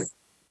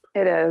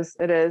 It is.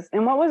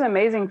 And what was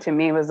amazing to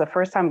me was the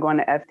first time going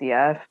to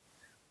FDF,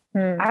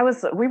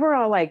 we were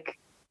all like,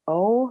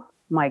 oh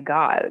my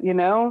God, you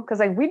know, because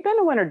like we'd been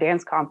to Winter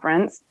Dance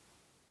Conference,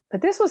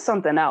 but this was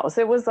something else.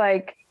 It was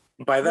like,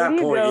 by that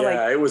point,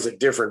 it was a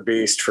different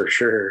beast for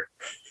sure.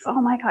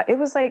 Oh my God. It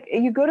was like,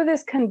 you go to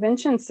this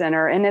convention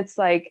center and it's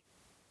like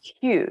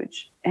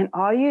huge. And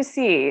all you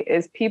see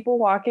is people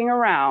walking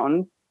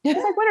around.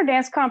 It's like Winter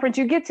Dance Conference.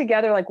 You get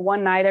together like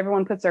one night,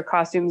 everyone puts their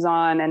costumes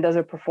on and does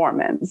a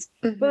performance.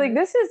 Mm-hmm. But like,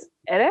 this is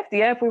at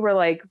FDF, we were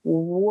like,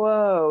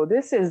 whoa,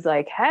 this is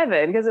like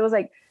heaven. Because it was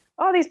like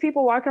all these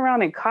people walking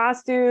around in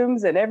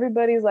costumes and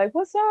everybody's like,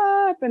 what's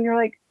up? And you're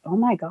like, oh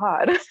my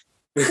God,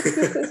 this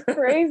is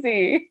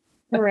crazy.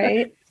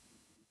 Right.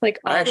 Like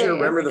I actually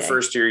remember the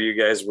first year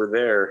you guys were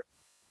there.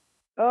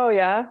 Oh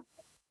yeah.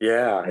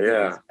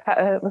 Yeah.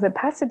 Was it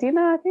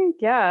Pasadena? I think.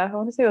 Yeah. I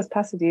want to say it was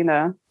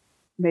Pasadena.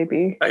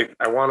 Maybe.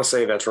 I want to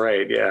say that's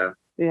right. Yeah.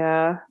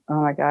 Yeah.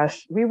 Oh my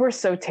gosh. We were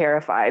so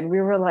terrified.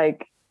 We were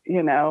like,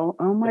 you know,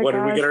 oh my god. What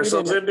did we get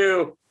ourselves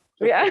into?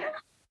 Yeah.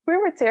 We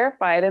were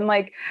terrified. And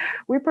like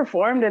we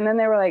performed and then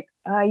they were like,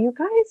 you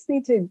guys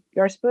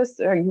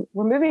we're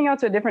moving out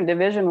to a different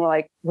division. We're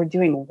like, we're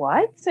doing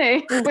what?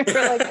 We were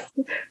like,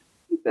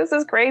 this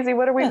is crazy.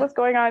 What's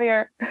going on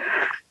here?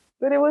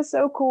 But it was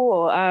so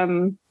cool.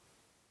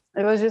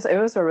 It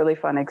was a really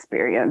fun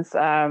experience.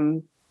 I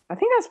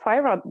think that's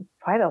probably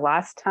the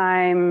last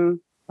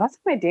time I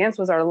danced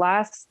was our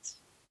last,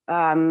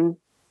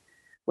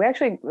 we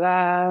actually,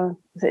 was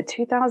it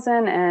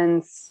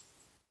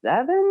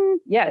 2007?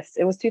 Yes,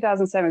 it was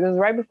 2007. It was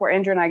right before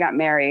Andrew and I got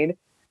married.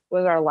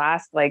 Was our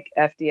last like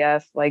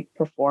FDF like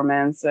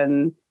performance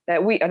and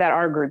that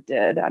our group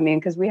did. I mean,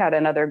 because we had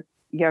another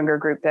younger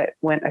group that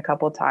went a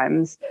couple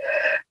times,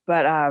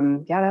 but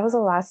that was the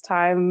last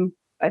time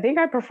I think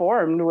I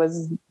performed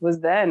was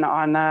then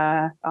on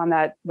that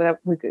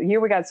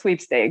year we got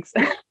sweepstakes.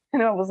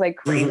 And it was like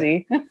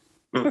crazy.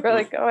 We were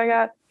like, oh my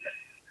God.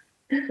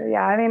 So,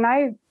 yeah, I mean,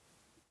 I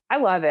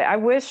love it. I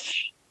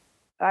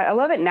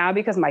love it now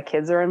because my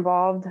kids are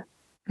involved.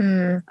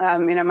 You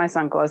know, my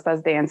son Close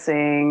does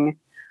dancing.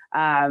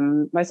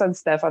 My son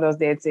Stefan does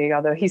dancing,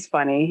 although he's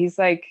funny. He's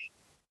like,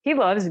 he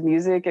loves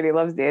music and he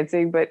loves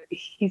dancing, but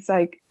he's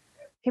like,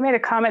 he made a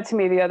comment to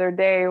me the other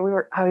day.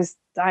 I was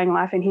dying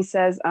laughing. He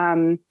says,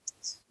 we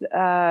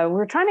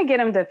were trying to get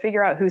him to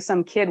figure out who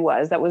some kid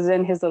was that was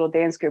in his little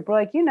dance group. We're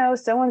like, you know,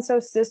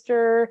 so-and-so's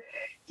sister,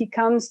 he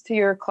comes to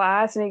your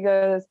class and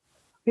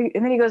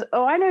then he goes,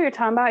 oh, I know who you're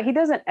talking about. He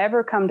doesn't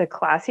ever come to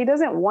class. He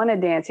doesn't want to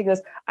dance. He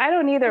goes, I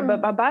don't either,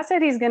 but Baba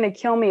said he's going to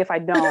kill me if I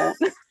don't.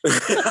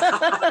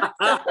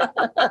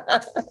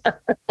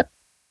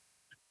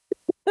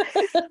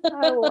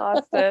 I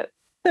lost it.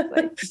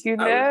 Like, you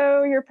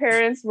know, your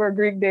parents were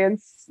Greek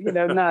dance, you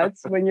know,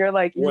 nuts when you're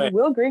like, you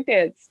will Greek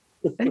dance.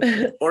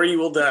 Or you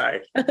will die.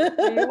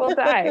 You will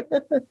die.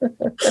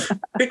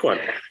 Pick one.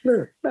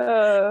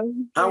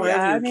 How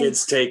have your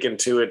kids taken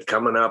to it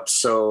coming up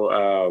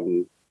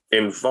so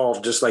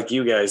involved, just like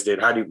you guys did?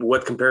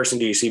 What comparison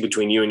do you see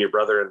between you and your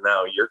brother and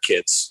now your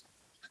kids?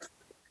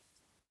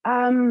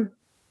 I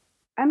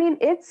mean,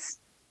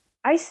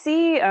 I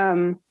see,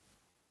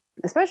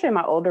 especially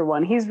my older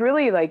one, he's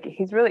really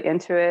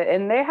into it,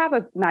 and they have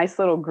a nice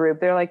little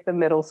group. They're like the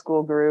middle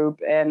school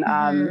group, and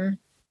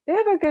they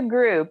have a good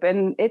group.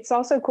 And it's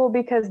also cool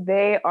because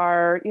they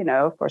are, you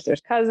know, of course there's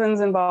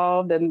cousins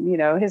involved and, you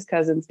know, his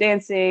cousins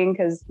dancing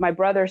because my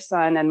brother's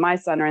son and my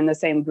son are in the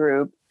same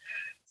group.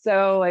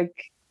 So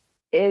like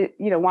it,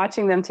 you know,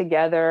 watching them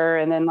together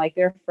and then like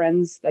their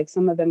friends, like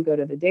some of them go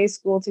to the day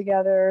school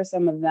together.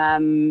 Some of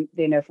them,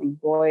 they know from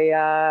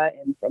Goya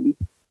and from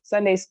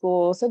Sunday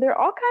school. So they're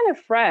all kind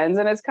of friends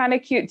and it's kind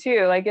of cute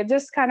too. Like it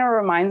just kind of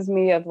reminds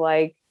me of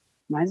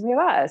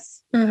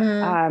us.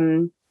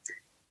 Mm-hmm.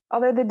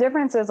 Although the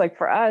difference is like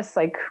for us,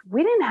 like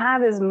we didn't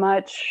have as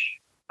much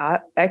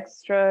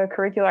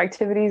extracurricular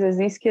activities as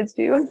these kids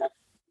do.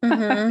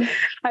 Mm-hmm.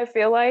 I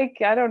feel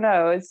like, I don't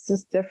know, it's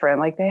just different.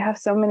 Like they have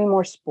so many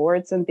more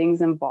sports and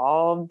things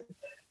involved.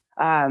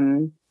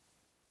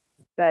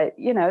 But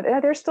you know,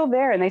 they're still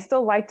there and they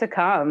still like to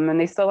come and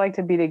they still like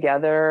to be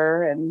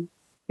together. And,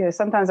 you know,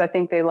 sometimes I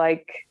think they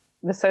like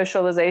the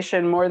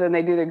socialization more than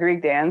they do the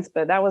Greek dance,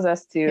 but that was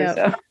us too. Yep.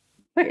 So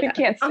I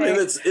can't say. I mean,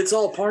 it's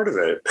all part of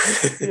it.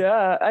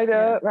 Yeah, I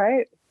know,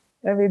 right?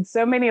 I mean,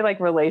 so many like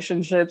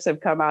relationships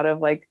have come out of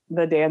like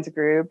the dance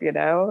group, you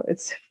know,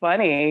 it's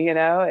funny, you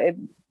know,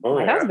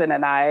 my husband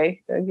and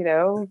I, you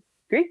know,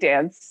 Greek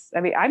dance.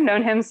 I mean, I've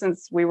known him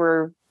since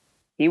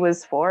he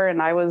was 4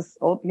 and I was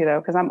old, you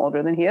know, cause I'm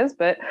older than he is,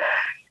 but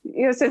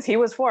you know, since he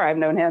was 4, I've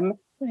known him,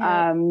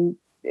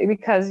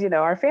 because, you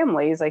know, our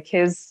families, like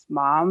his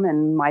mom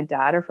and my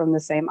dad are from the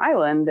same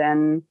island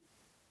and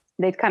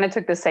they kind of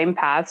took the same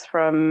paths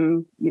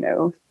from, you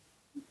know,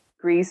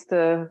 Greece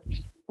to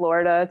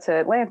Florida to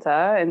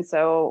Atlanta. And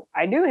so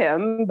I knew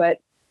him, but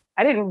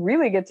I didn't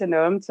really get to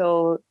know him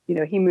till, you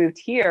know, he moved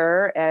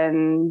here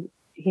and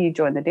he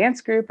joined the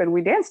dance group and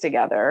we danced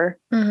together.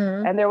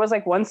 Mm-hmm. And there was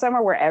like one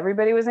summer where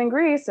everybody was in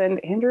Greece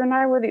and Andrew and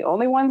I were the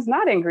only ones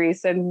not in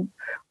Greece. And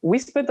we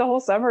spent the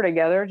whole summer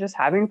together just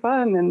having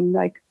fun and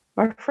like,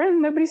 our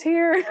friend, nobody's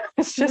here.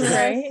 It's just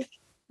right.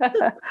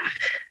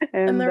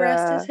 And the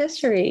rest is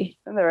history.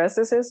 And the rest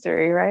is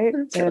history, right?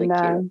 That's really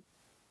cute.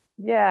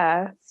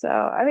 Yeah. So,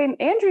 I mean,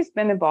 Andrew's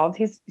been involved.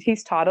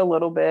 He's taught a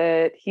little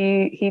bit.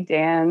 He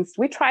danced.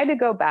 We tried to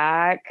go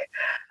back,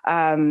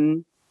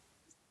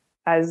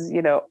 as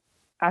you know,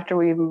 after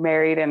we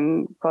married,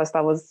 and of course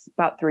that was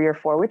about 3 or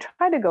 4. We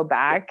tried to go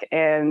back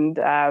and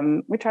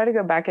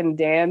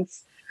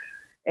dance.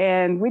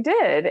 And we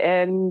did.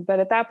 But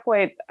at that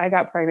point, I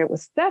got pregnant with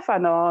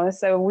Stefano.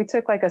 So we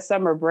took like a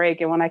summer break.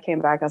 And when I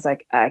came back, I was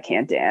like, I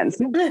can't dance.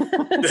 Like,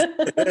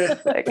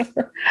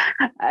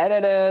 I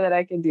don't know that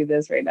I can do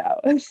this right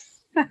now.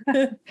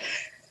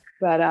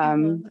 But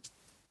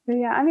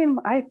yeah, I mean,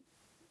 I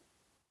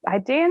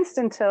danced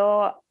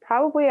until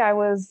probably I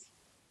was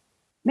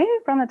maybe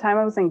from the time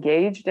I was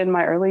engaged in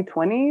my early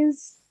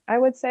 20s, I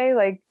would say,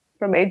 like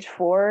from age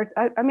 4.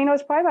 I mean, it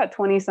was probably about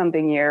 20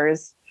 something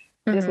years.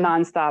 Just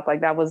nonstop.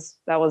 Like that was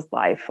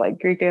life. Like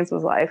Greek dance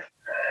was life.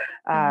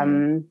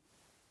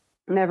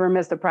 Never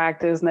missed a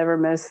practice, never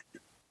missed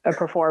a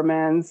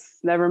performance,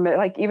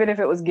 like, even if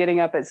it was getting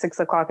up at 6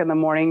 o'clock in the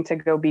morning to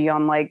go be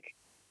on like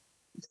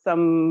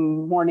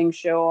some morning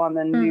show on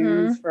the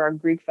news for our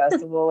Greek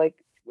festival, like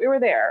we were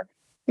there.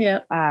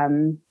 Yeah.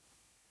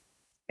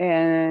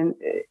 And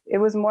it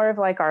was more of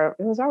like it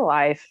was our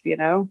life, you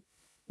know?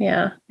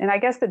 Yeah. And I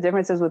guess the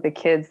difference is with the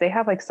kids, they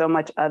have like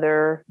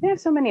they have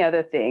so many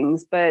other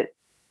things, but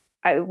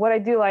what I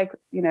do like,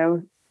 you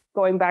know,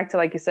 going back to,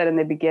 like you said in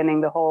the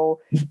beginning, the whole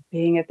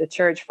being at the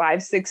church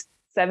 5, 6,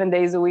 7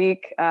 days a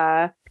week,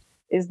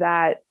 is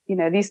that, you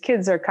know, these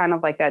kids are kind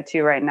of like that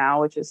too right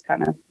now, which is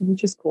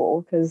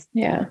cool. Cause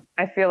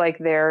I feel like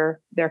they're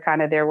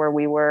kind of there where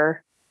we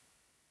were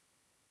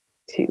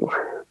too.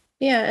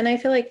 Yeah. And I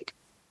feel like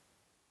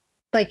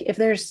if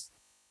there's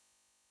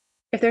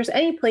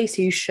any place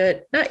I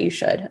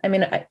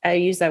mean, I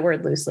use that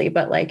word loosely,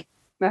 but like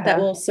that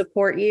will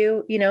support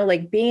you, you know,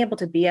 like being able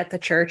to be at the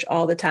church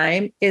all the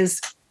time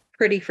is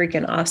pretty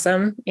freaking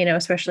awesome, you know,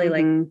 especially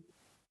like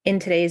in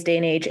today's day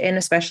and age, and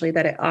especially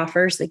that it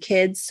offers the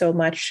kids so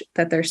much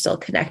that they're still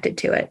connected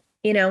to it,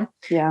 you know?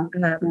 Yeah.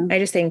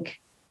 I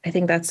think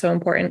that's so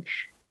important.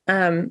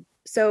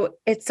 So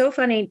it's so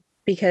funny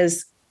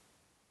because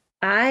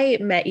I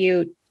met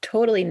you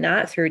totally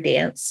not through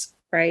dance,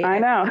 right? I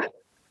know.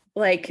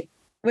 Like,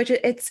 which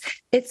it's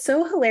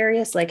so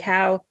hilarious, like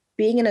how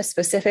being in a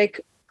specific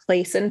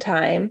place and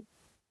time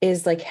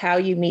is like how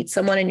you meet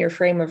someone in your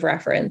frame of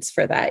reference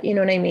for that. You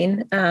know what I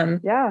mean?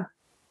 Yeah.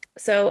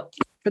 So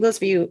for those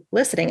of you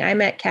listening, I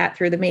met Kat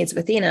through the Maids of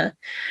Athena.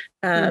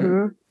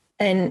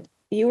 And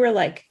you were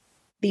like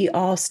the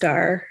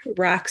all-star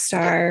rock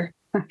star,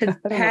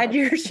 had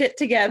your shit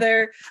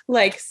together,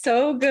 like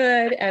so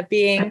good at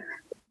being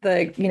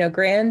the, you know,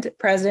 grand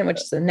president,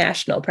 which is the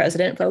national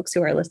president, folks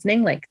who are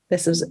listening. Like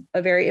this is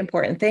a very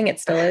important thing. It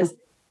still is,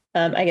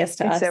 I guess,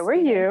 to us. So were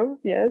you.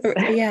 Yes.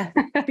 Yeah.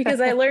 Because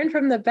I learned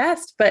from the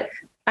best, but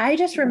I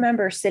just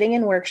remember sitting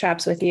in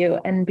workshops with you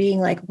and being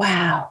like,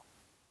 wow,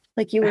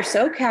 like you were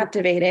so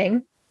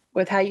captivating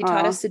with how you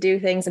taught us to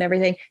do things and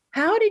everything.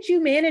 How did you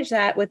manage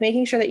that with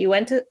making sure that you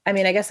went to, I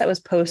mean, I guess that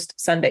was post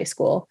Sunday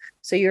school.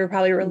 So you were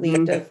probably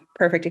relieved of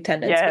perfect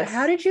attendance, but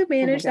how did you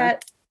manage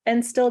that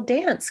and still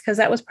dance? Because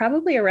that was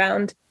probably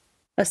around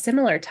a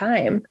similar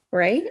time,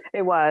 right?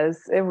 It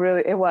was. It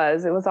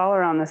was all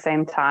around the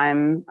same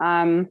time.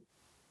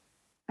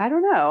 I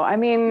don't know. I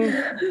mean,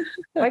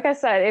 like I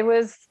said, it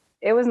was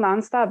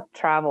nonstop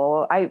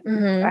travel.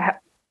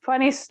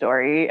 Funny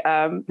story.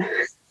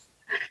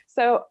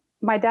 So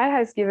my dad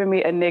has given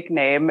me a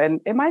nickname,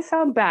 and it might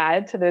sound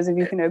bad to those of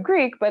you who know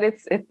Greek, but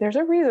there's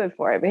a reason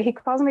for it. But he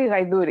calls me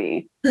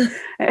Gaiduri.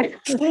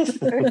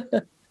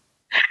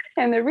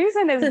 And the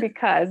reason is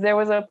because there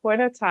was a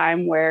point of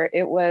time where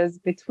it was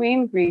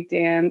between Greek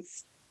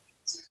dance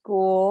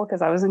school,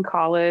 because I was in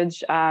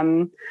college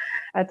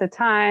at the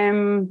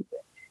time.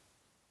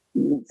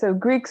 So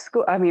Greek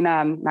school,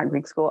 not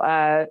Greek school,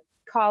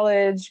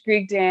 college,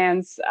 Greek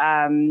dance,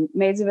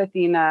 Maids of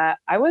Athena.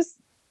 I was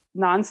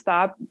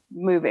nonstop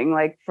moving,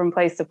 like from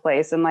place to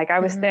place. And like I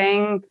was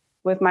staying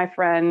with my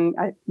friend,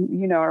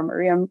 you know,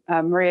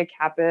 Maria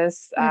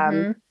Kappas.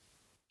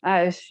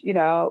 You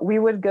know, we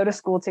would go to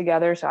school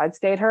together. So I'd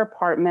stay at her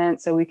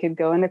apartment so we could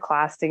go into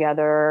class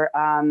together.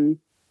 And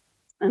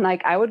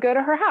like, I would go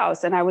to her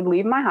house and I would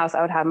leave my house.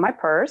 I would have my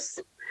purse.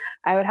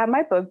 I would have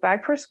my book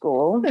bag for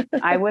school.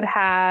 I would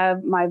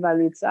have my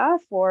valiza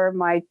for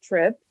my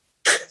trip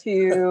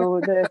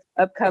to the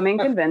upcoming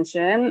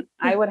convention.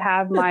 I would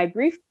have my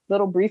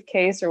little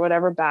briefcase or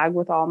whatever bag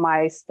with all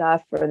my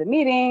stuff for the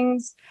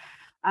meetings.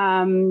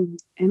 And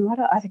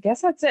I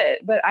guess that's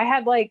it. But I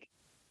had like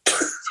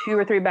 2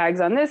 or 3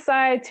 bags on this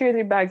side, 2 or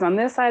 3 bags on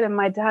this side. And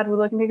my dad would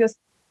look at me and goes,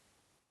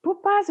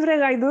 "Pupas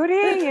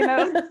vregaiduri," you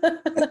know,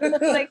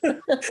 like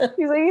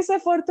he's like, "You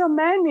said for too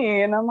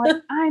many," and I'm like,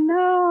 "I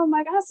know." I'm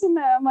like,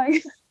 "Asuna," I'm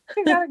like,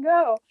 "I gotta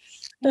go."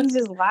 And he's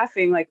just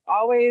laughing. Like,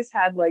 always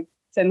had like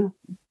 10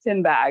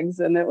 bags,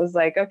 and it was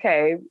like,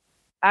 okay,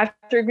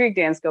 after Greek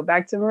dance, go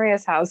back to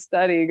Maria's house,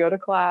 study, go to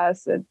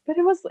class. But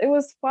it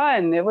was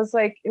fun. It was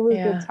like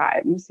good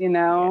times, you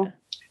know.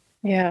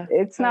 Yeah.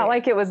 It's not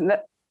like it was,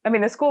 I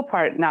mean, the school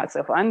part, not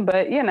so fun,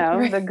 but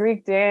Right. the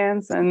Greek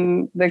dance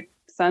and the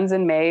sons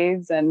and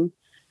maids, and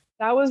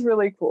that was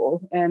really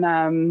cool.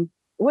 And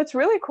what's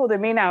really cool to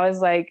me now is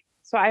like,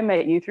 so I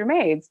met you through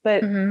maids,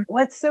 but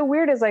what's so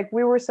weird is like,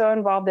 we were so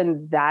involved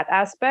in that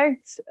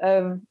aspect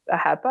of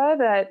AHEPA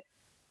that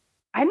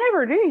I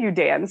never knew you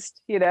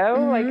danced,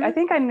 like, I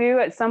think I knew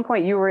at some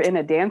point you were in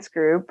a dance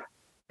group,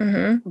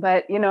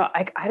 but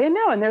I didn't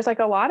know. And there's like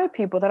a lot of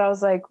people that I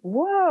was like,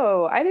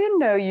 whoa, I didn't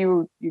know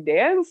you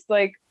danced,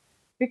 like,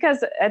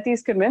 because at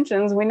these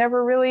conventions, we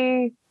never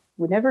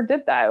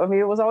did that. I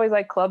mean, it was always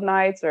like club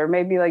nights or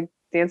maybe like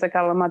dance like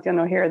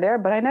Calamatino here or there,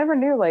 but I never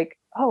knew like,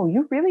 oh,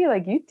 you really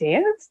like you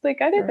danced?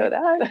 Like, I didn't know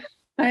that.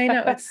 I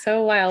know, it's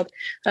so wild.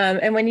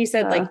 And when you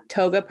said like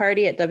toga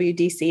party at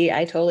WDC,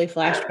 I totally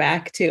flashed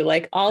back to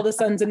like all the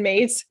sons and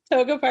maids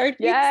toga parties.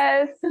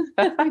 Yes.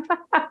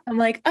 I'm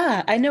like,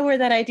 I know where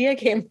that idea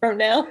came from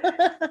now.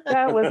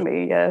 That was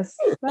me. Yes,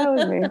 that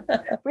was me.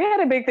 We had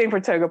a big thing for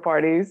toga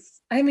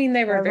parties. I mean,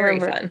 they were very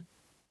fun.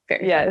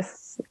 Very fun.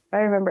 I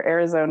remember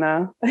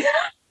Arizona.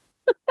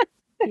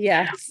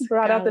 Yes.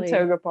 Brought out the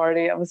toga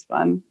party. It was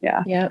fun.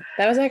 Yeah. Yeah.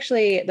 That was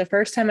actually the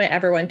first time I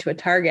ever went to a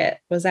Target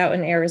was out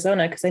in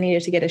Arizona because I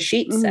needed to get a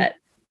sheet set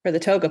for the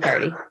toga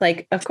party.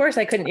 Like, of course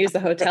I couldn't use the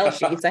hotel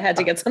sheets. I had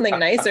to get something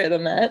nicer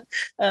than that.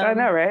 I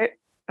know, right?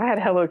 I had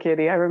Hello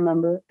Kitty. I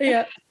remember.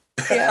 Yeah.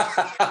 Yeah.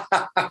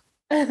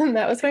 And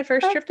that was my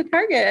first trip to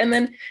Target. And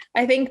then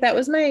I think that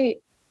was my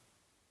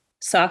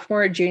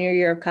sophomore, junior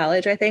year of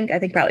college. I think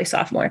probably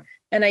sophomore.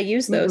 And I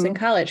used those in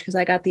college because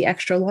I got the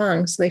extra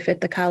long, so they fit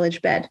the college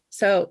bed.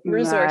 So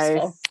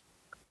resourceful. Nice.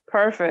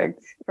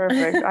 Perfect.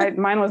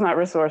 Mine was not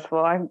resourceful.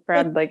 I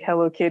grabbed like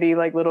Hello Kitty,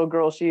 like little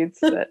girl sheets.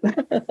 But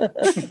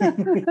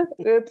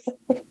oops.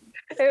 It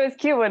was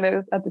cute when it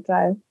was at the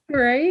time.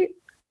 Right?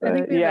 I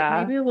think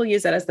maybe we'll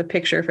use that as the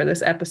picture for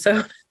this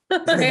episode.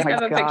 I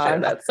have a picture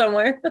of that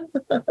somewhere.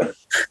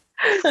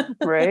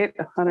 Right?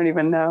 I don't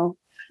even know.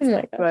 Oh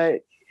my gosh. But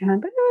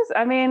it was,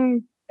 I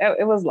mean,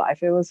 it was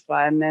life. It was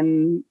fun.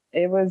 And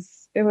it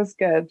was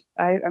good.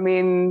 I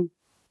mean,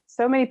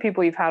 so many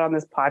people you've had on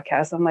this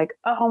podcast. I'm like,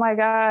 oh my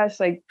gosh,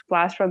 like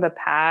flash from the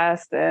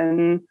past.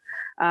 And,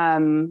 I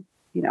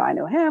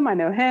know him,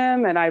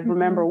 and I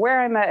remember where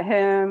I met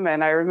him,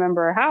 and I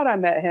remember how I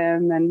met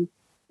him. And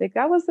like,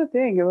 that was the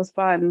thing. It was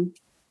fun.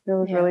 It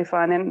was really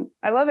fun. And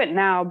I love it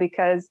now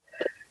because,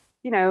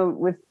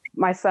 with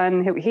my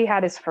son, he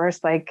had his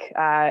first like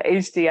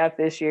HDF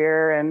this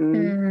year,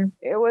 and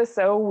it was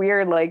so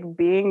weird, like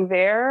being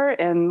there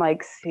and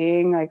like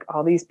seeing like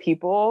all these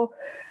people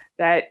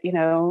that,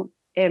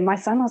 and my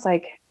son was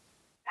like,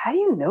 how do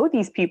you know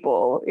these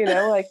people? We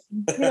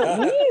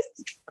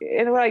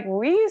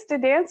used to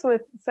dance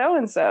with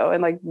so-and-so,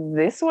 and like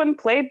this one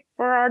played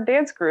for our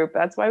dance group.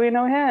 That's why we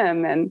know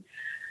him. And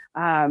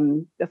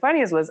the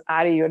funniest was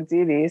Ari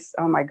Yordzidis.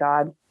 Oh my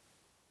God.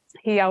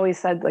 He always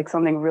said like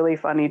something really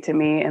funny to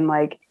me. And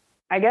like,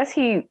 I guess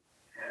he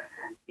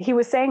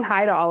was saying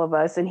hi to all of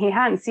us and he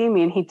hadn't seen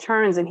me, and he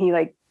turns and he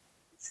like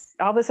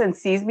all of a sudden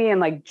sees me and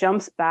like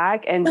jumps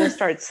back and just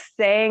starts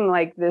saying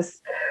like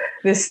this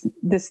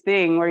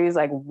thing where he's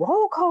like,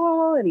 roll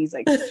call, and he's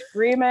like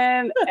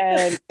screaming.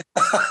 And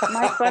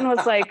my son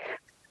was like,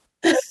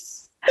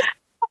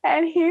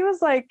 and he was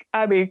like,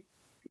 I mean,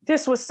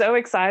 just was so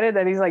excited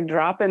that he's like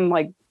dropping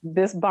like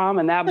this bomb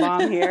and that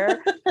bomb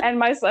here. And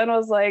my son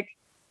was like,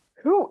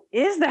 who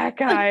is that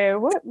guy?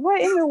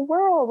 What in the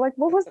world? Like,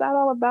 what was that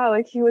all about?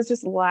 Like, he was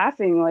just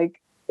laughing.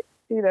 Like,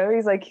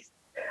 he's like,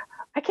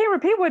 I can't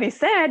repeat what he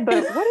said, but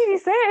what did he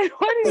say?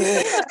 What did he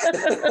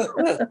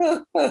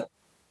say?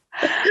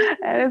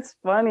 And it's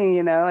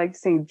funny, like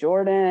seeing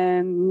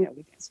Jordan,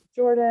 we danced with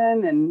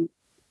Jordan,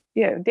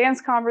 and,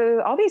 dance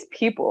conferences, all these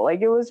people. Like,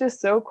 it was just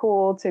so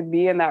cool to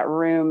be in that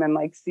room and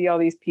like see all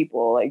these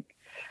people, like,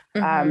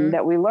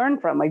 that we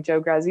learned from, like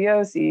Joe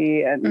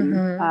Graziosi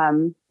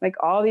and like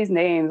all these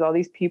names, all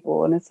these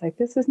people. And it's like,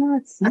 this is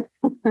nuts.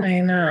 I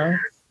know.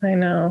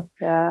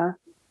 Yeah.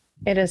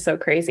 It is so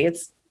crazy.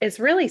 It's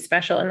really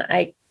special.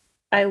 And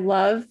I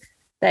love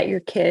that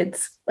your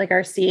kids like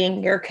are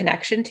seeing your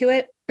connection to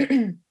it.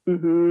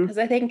 Because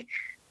I think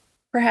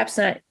perhaps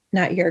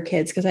not your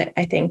kids, because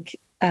I think,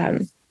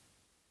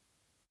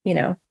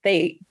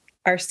 they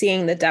are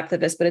seeing the depth of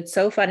this, but it's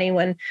so funny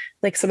when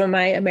like some of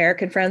my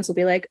American friends will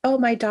be like, oh,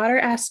 my daughter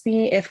asked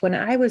me if when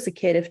I was a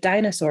kid, if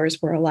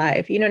dinosaurs were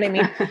alive, you know what I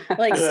mean?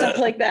 Like stuff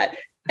like that.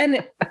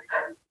 And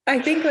I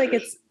think like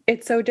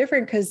it's so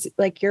different because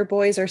like your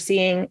boys are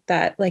seeing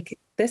that like,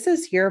 this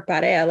is your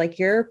parea, like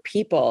your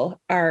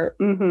people are,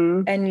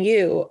 and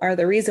you are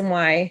the reason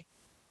why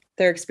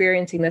they're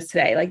experiencing this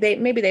today. Like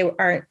they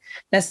aren't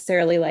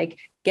necessarily like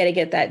getting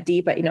it that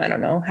deep, but I don't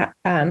know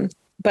how,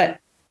 but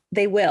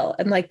they will.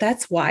 And like,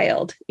 that's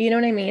wild. You know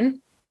what I mean?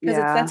 Because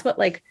that's what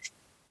like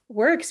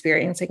we're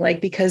experiencing,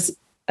 like, because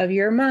of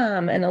your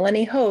mom and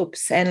Eleni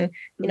Hopes and,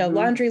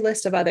 laundry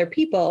list of other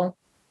people.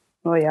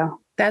 Oh yeah.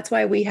 That's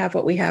why we have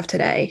what we have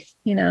today,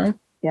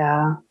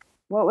 Yeah.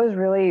 What was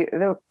really,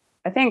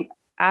 I think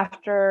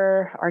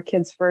after our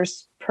kid's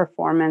first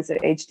performance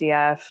at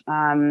HDF,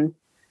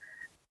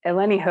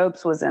 Eleni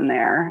Hopes was in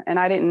there, and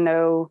I didn't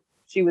know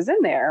she was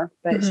in there,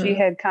 but she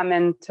had come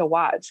in to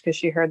watch because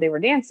she heard they were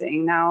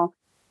dancing. Now,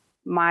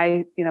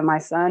 my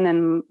son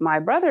and my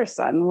brother's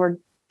son were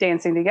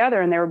dancing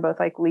together, and they were both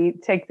like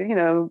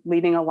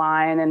leading a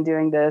line and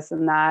doing this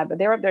and that, but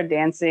they were up there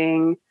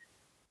dancing.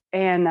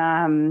 And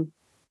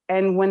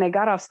when they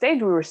got off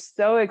stage, we were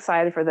so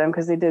excited for them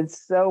because they did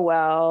so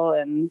well,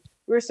 and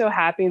we were so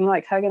happy and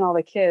like hugging all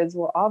the kids.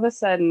 Well, all of a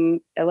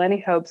sudden,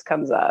 Eleni Hopes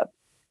comes up,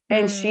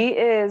 and she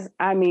is,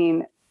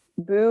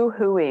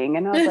 boo-hooing.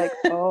 And I was like,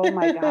 oh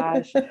my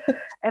gosh.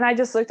 And I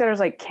just looked at her, I was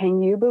like,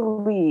 can you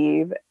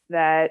believe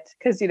that?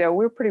 Because,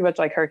 we're pretty much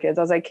like her kids.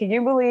 I was like, can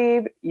you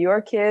believe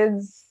your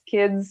kids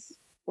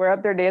were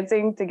up there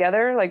dancing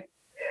together? Like,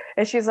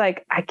 and she's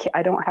like,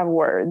 I don't have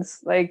words.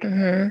 Like,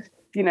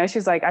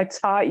 she's like, I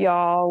taught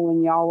y'all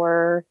when y'all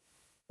were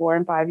 4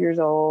 and 5 years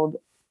old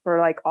for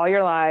like all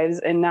your lives.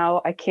 And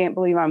now I can't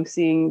believe I'm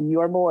seeing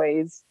your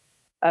boys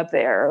up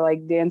there,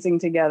 like dancing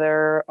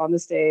together on the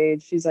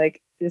stage. She's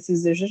like, there's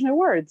just no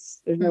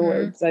words. There's no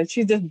words. And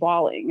she's just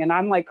bawling, and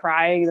I'm like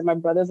crying. And my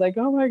brother's like,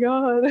 oh my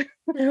God.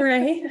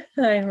 Right.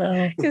 I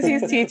know. Because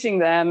he's teaching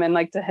them. And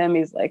like to him,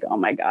 he's like, oh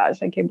my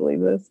gosh, I can't believe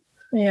this.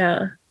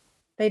 Yeah.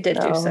 They did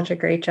do such a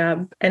great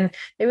job. And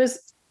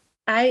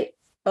I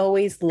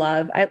always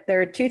love,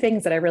 there are two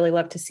things that I really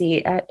love to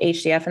see at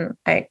HDF. And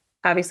I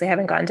obviously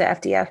haven't gone to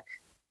FDF.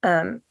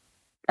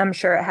 I'm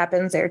sure it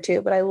happens there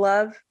too, but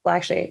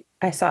actually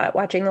I saw it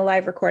watching the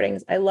live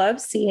recordings. I love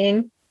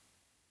seeing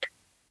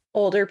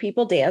older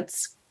people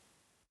dance.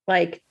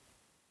 Like,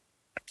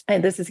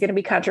 and this is going to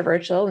be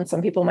controversial and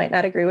some people might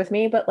not agree with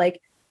me, but like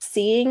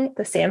seeing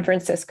the San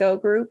Francisco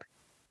group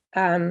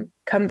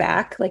come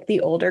back, like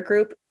the older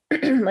group,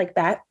 like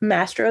that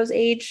Mastro's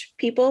age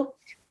people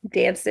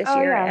dance this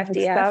year at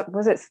FDF.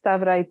 Was it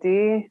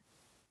Stavraiti?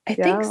 I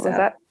think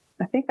so.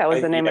 I think that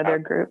was the name of their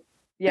group.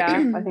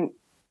 Yeah, I think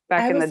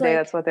back in the day,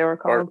 that's what they were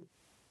called.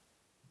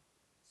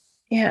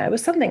 Yeah, it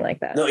was something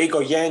like that. No,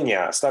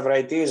 Ikogenia.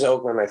 Stavraiti is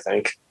Oakland, I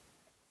think.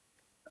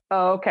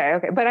 Oh, okay.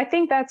 But I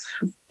think that's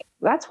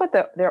what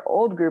their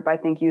old group, I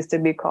think, used to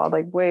be called.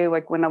 Like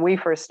when we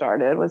first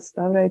started was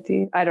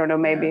Stavraiti. I don't know.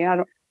 Maybe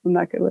I'm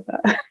not good with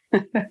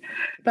that.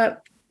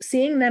 But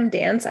seeing them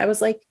dance, I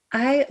was like,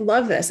 I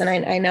love this. And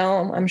I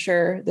know, I'm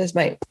sure this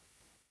might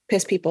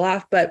piss people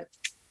off, but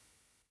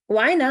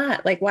why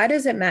not? Like, why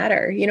does it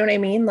matter? You know what I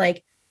mean?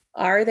 Like,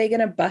 are they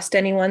going to bust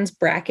anyone's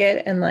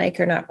bracket and like,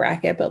 or not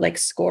bracket, but like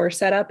score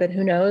setup and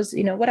who knows,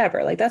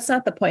 whatever. Like, that's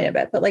not the point of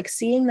it. But like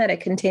seeing that it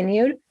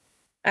continued,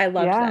 I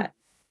loved that.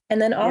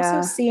 And then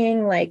also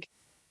seeing like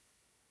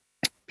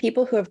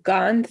people who have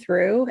gone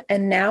through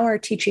and now are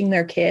teaching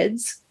their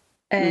kids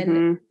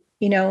and,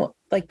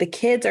 like the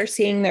kids are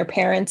seeing their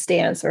parents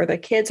dance or the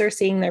kids are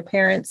seeing their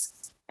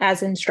parents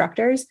as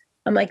instructors.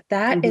 I'm like,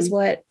 that is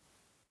what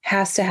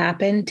has to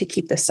happen to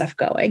keep this stuff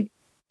going.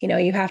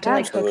 You have to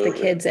like hook the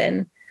kids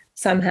in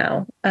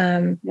somehow,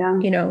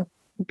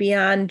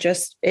 beyond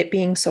just it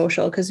being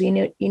social. Cause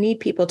you need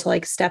people to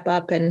like step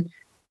up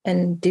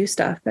and do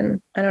stuff.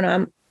 And I don't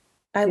know,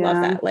 I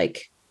love that.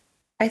 Like,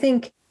 I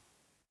think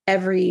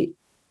every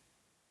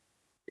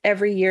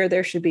year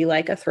there should be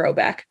like a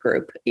throwback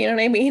group. You know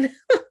what I mean?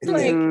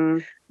 Like,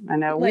 I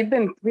know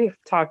we've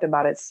talked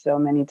about it so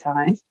many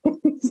times.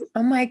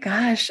 Oh my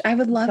gosh. I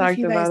would love if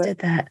you guys did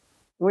that.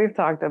 We've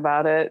talked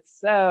about it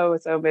so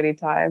many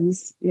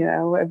times.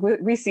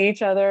 We see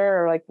each other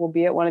or like we'll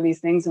be at one of these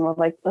things and we're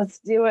like, let's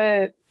do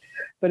it.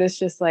 But it's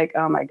just like,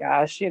 oh my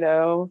gosh,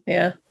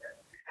 Yeah.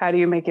 How do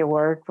you make it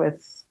work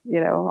with,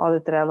 all the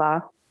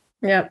trela?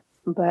 Yeah.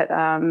 But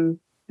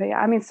yeah,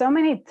 I mean, so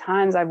many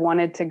times I've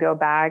wanted to go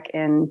back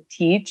and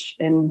teach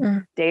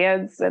and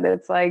dance. And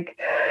it's like,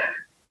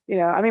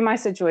 I mean, my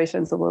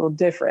situation's a little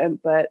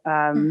different, but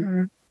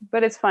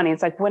it's funny.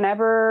 It's like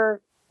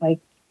whenever like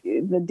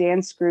the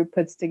dance group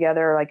puts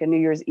together like a New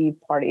Year's Eve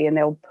party and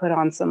they'll put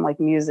on some like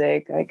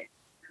music, like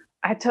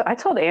I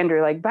told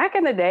Andrew, like back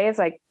in the day, it's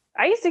like,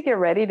 I used to get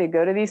ready to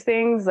go to these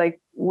things like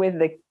with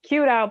the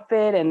cute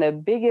outfit and the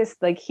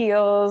biggest like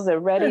heels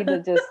and ready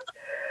to just,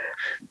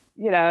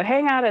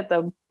 hang out at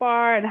the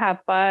bar and have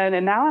fun.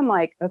 And now I'm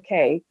like,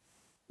 okay,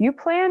 you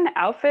plan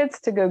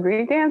outfits to go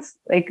Greek dance?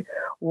 Like,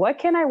 what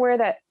can I wear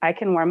that I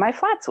can wear my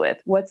flats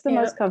with? What's the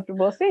most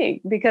comfortable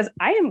thing? Because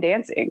I am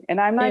dancing and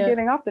I'm not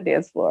getting off the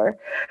dance floor.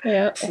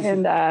 Yeah.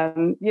 And,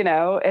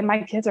 and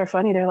my kids are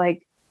funny. They're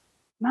like,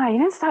 Ma, you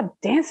didn't stop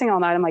dancing all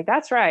night. I'm like,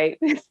 that's right.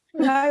 And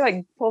I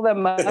like pull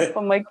them up.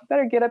 I'm like, you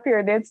better get up here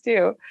and dance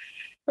too.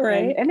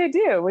 Right. And they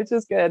do, which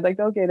is good. Like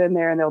they'll get in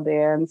there and they'll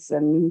dance.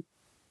 And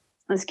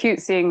it's cute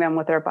seeing them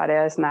with their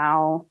parejas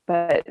now.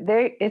 But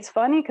it's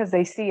funny because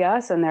they see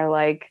us and they're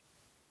like,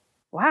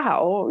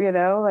 wow,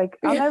 like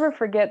I'll never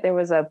forget there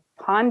was a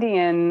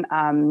Pondian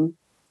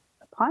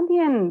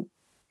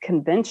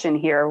convention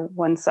here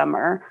one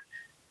summer.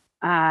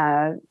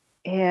 And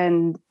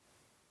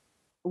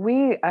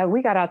we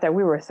got out there,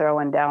 we were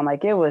throwing down,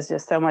 like it was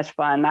just so much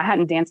fun. I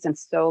hadn't danced in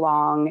so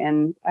long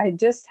and I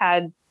just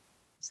had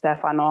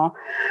Stefano.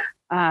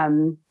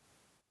 And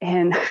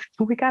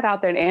we got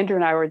out there, and Andrew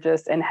and I were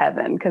just in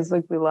heaven because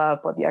like we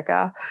love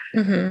Podjaka.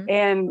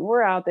 And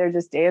we're out there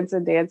just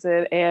dancing.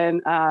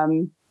 And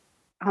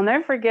I'll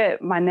never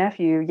forget my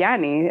nephew,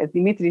 Yanni,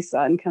 Dimitri's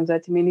son, comes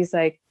up to me and he's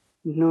like,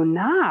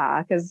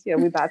 Nuna, because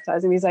we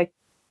baptized him. He's like,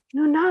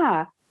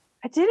 Nuna,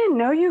 I didn't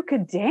know you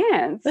could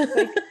dance.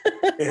 Like,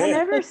 I've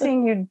never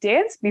seen you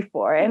dance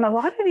before. And a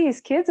lot of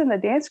these kids in the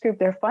dance group,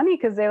 they're funny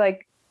because they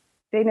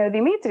know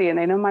Dimitri and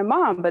they know my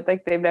mom, but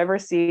like they've never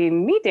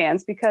seen me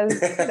dance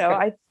because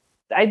I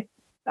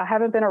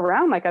haven't been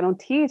around. Like I don't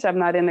teach. I'm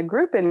not in a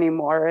group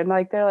anymore. And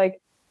like they're like,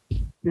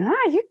 nah,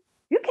 you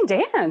can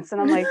dance.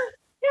 And I'm like,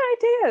 yeah, I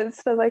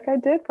dance. So like I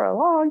did for a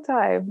long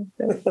time.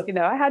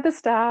 I had to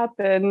stop,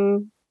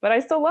 but I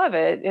still love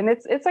it. And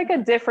it's like a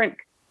different.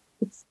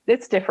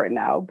 It's different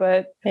now,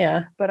 but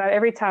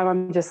every time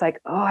I'm just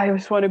like, oh, I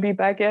just want to be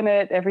back in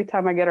it. Every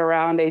time I get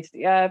around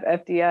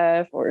HDF,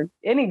 FDF, or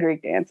any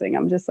Greek dancing,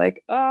 I'm just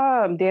like, oh,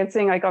 I'm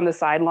dancing like on the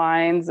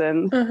sidelines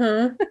and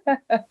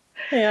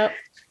yeah.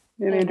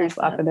 And Andrew's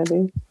laughing at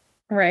me.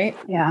 Right.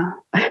 Yeah.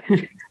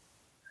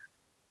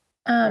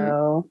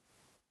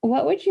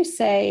 What would you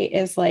say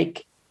is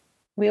like,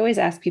 we always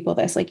ask people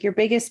this, like your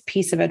biggest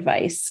piece of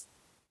advice,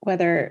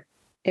 whether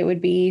it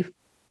would be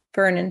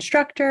for an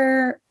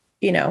instructor,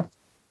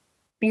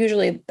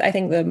 usually I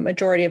think the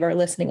majority of our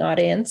listening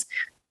audience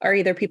are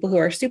either people who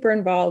are super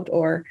involved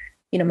or,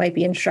 might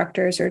be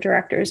instructors or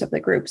directors of the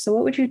group. So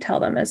what would you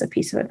tell them as a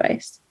piece of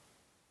advice?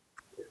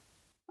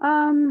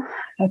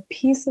 A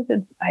piece of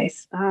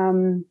advice.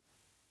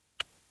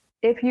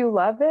 If you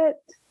love it,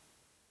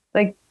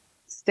 like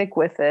stick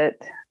with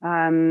it.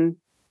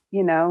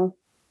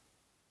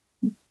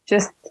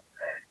 Just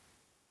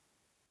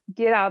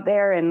get out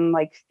there and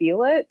like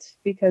feel it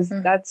because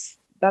that's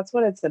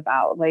what it's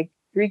about. Like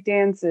Greek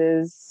dance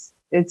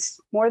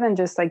it's more than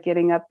just like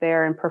getting up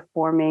there and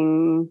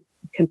performing,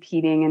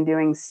 competing and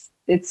doing,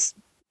 it's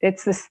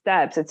the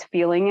steps, it's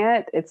feeling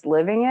it, it's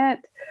living it.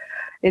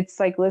 It's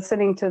like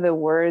listening to the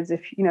words.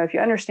 If you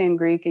understand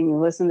Greek and you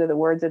listen to the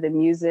words of the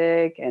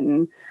music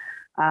and,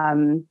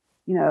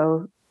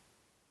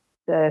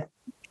 the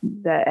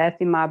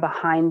ethima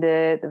behind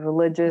it, the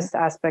religious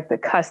aspect, the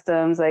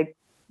customs, like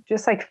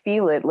just like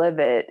feel it, live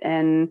it,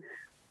 and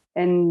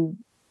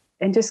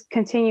just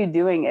continue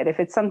doing it. If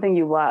it's something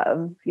you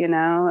love,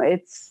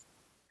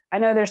 I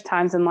know there's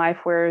times in life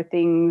where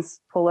things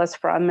pull us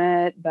from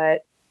it,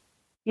 but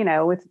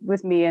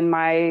with me and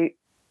my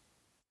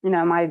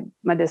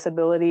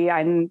disability,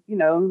 I,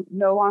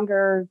 no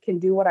longer can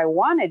do what I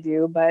want to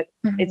do, but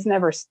it's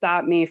never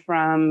stopped me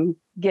from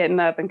getting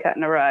up and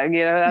cutting a rug,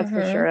 that's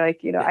for sure.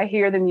 Like, I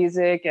hear the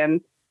music and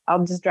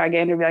I'll just drag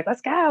Andrew and be like,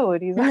 let's go.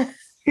 And he's like,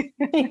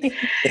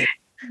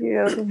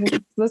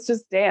 let's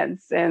just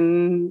dance.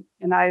 And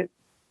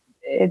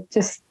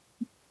just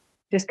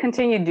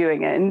continue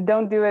doing it and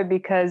don't do it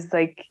because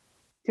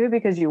do it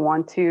because you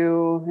want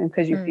to and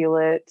because you feel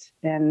it.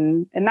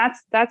 And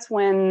that's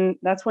when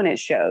it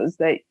shows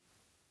that,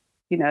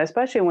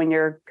 especially when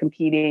you're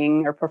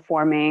competing or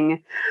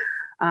performing,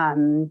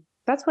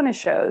 that's when it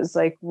shows,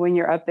 like when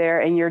you're up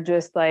there and you're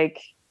just like,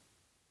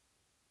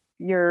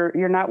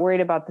 you're not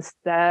worried about the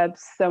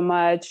steps so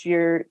much.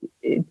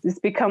 It's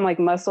become like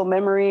muscle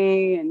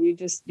memory and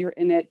you're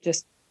in it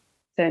just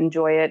to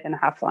enjoy it and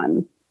have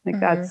fun. Like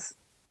that's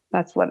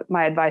what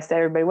my advice to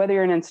everybody, whether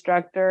you're an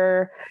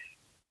instructor,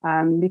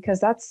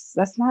 because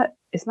it's not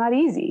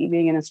easy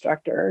being an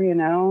instructor,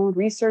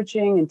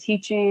 researching and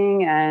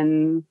teaching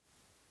and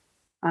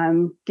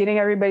getting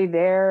everybody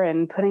there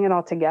and putting it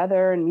all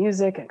together and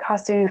music and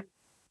costume.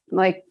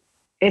 Like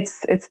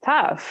it's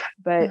tough,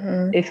 but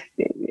if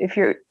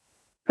you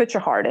put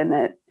your heart in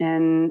it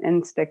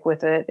and stick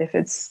with it, if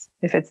it's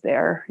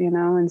there,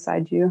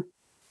 inside you.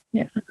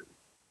 Yeah.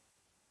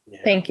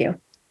 Thank you.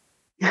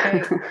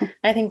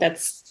 I think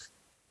that's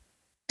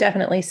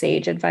definitely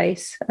sage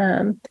advice.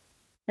 And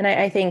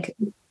I think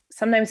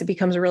sometimes it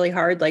becomes really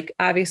hard. Like,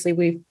 obviously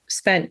we've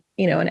spent,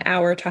 an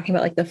hour talking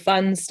about like the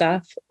fun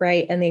stuff,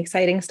 right? And the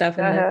exciting stuff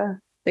and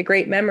the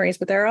great memories,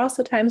 but there are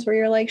also times where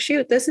you're like,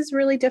 shoot, this is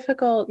really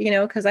difficult,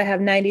 because I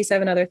have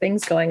 97 other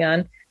things going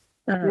on.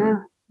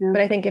 But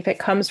I think if it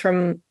comes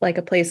from like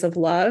a place of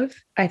love,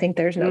 I think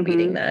there's no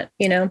beating that,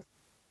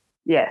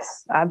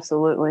 Yes,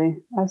 absolutely.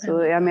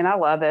 Absolutely. I mean, I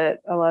love it.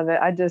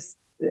 I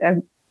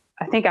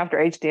think after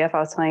HDF, I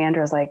was telling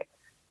Andrew, I was like,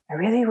 I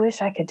really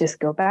wish I could just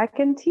go back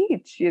and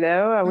teach,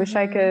 I wish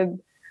I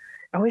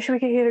wish we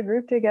could get a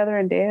group together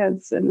and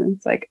dance. And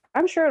it's like,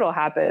 I'm sure it'll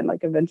happen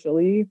like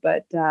eventually,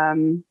 but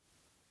for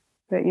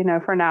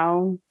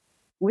now,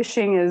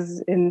 wishing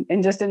is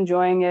in just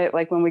enjoying it.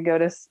 Like when we go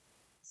to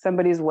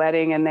somebody's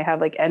wedding and they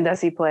have like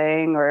Endesi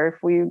playing, or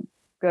if we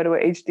go to a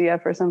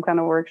HDF or some kind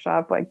of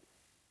workshop, like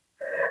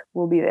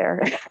we'll be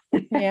there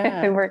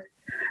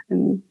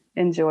and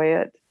enjoy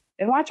it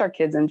and watch our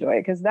kids enjoy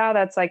it. Cause now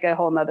that's like a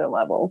whole nother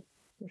level.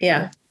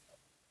 Yeah. Sure.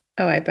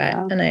 Oh, I bet.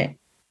 Yeah. And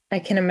I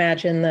can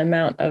imagine the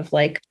amount of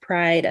like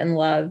pride and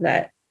love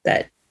that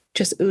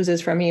just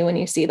oozes from you when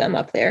you see them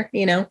up there,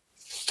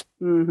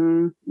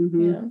 Mm-hmm.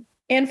 Mm-hmm. Yeah.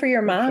 And for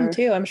your mom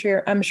too. I'm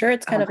sure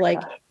it's kind of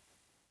like,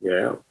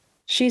 yeah,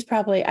 she's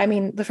probably, I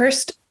mean, the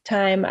first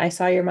time I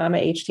saw your mom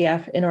at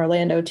HTF in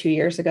Orlando 2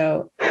 years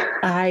ago,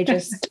 I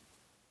just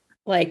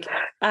like,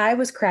 I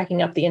was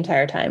cracking up the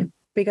entire time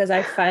because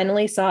I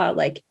finally saw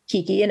like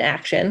Kiki in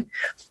action.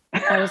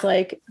 I was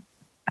like,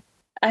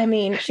 I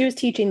mean, she was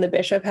teaching the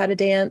bishop how to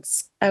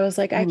dance. I was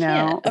like, I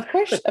can't.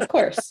 Of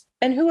course.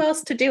 And who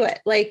else to do it?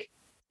 Like,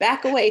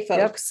 back away,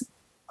 folks. Yep.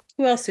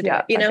 Who else to do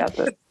it? You know?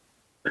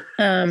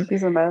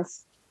 She's a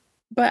mess.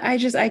 But I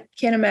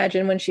can't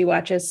imagine when she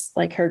watches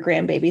like her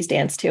grandbabies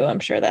dance too. I'm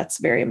sure that's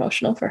very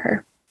emotional for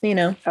her, you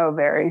know? Oh,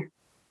 very,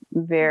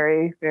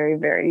 very, very,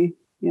 very,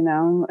 you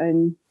know,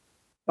 and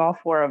all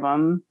four of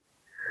them,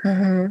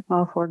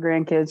 all four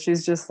grandkids.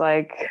 She's just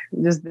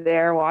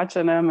there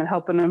watching them and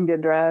helping them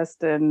get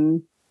dressed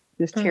and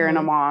just cheering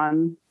them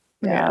on.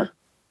 Yeah.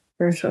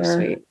 For sure. So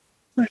sweet.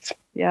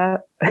 Yeah.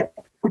 And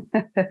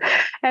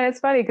it's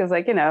funny because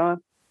like, you know,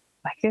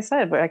 like I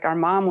said, but like our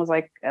mom was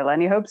like at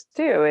Lenny Hope's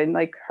too. And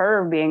like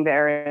her being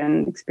there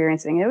and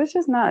experiencing it was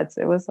just nuts.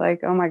 It was like,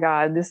 oh my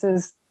God, this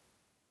is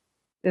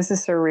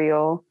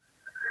surreal.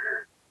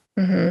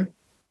 Yeah.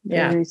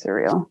 Very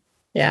surreal.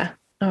 Yeah.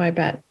 Oh, I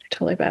bet. I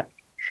totally bet.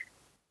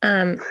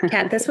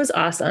 Kat, this was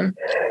awesome.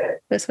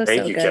 This was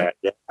Thank so you, good.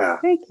 Kat. Yeah.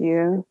 Thank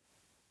you.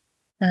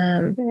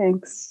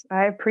 Thanks.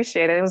 I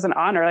appreciate it. It was an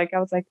honor. Like I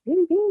was like,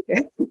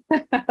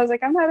 I was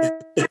like, I'm not.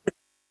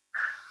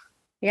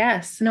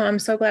 Yes. No, I'm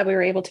so glad we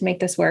were able to make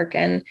this work.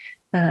 And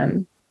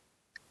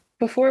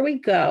before we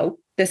go,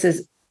 this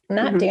is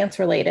not dance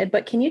related,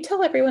 but can you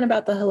tell everyone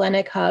about the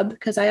Hellenic Hub?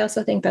 Because I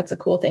also think that's a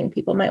cool thing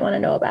people might want to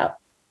know about.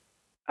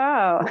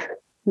 Oh,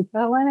 the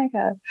Hellenic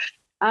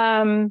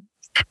Hub.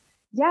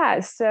 Yeah.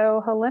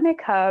 So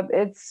Hellenic Hub,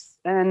 it's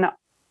an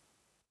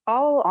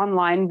all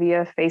online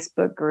via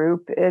Facebook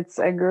group. It's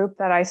a group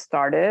that I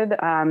started,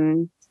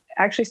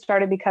 actually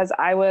started because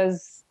I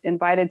was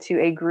invited to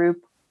a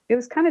group. It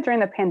was kind of during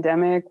the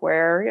pandemic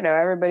where, you know,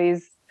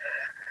 everybody's,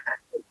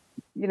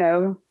 you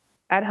know,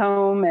 at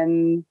home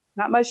and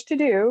not much to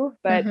do,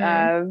 but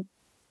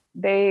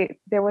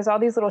there was all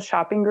these little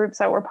shopping groups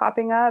that were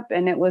popping up,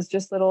 and it was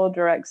just little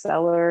direct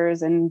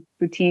sellers and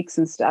boutiques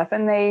and stuff.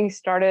 And they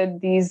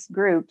started these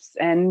groups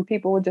and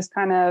people would just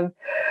kind of,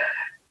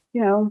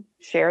 you know,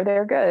 share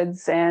their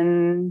goods,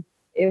 and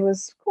it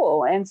was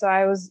cool. And so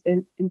I was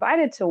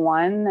invited to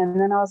one, and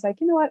then I was like,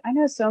 you know what? I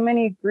know so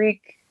many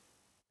Greek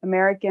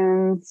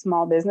American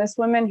small business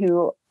women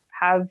who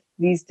have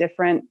these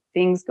different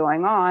things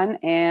going on,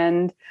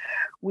 and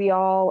we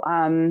all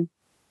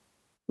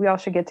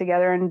should get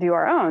together and do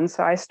our own.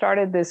 So I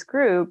started this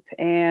group,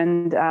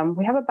 and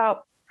we have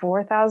about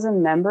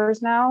 4,000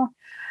 members now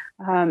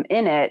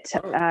in it.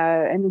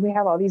 And we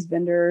have all these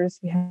vendors.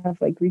 We have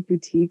like Greek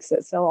boutiques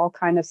that sell all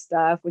kind of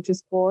stuff, which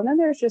is cool. And then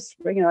there's just,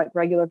 you know, like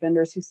regular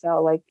vendors who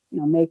sell like, you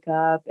know,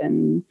 makeup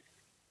and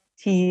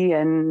tea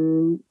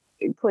and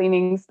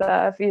cleaning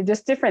stuff, you know,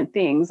 just different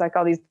things, like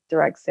all these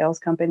direct sales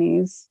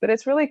companies. But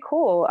it's really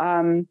cool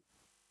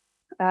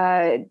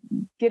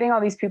getting all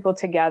these people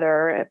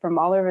together from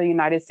all over the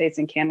United States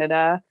and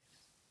Canada.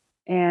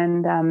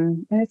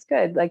 And it's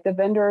good. Like the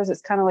vendors,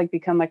 it's kind of like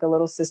become like a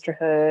little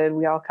sisterhood.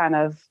 We all kind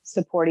of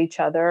support each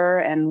other,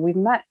 and we've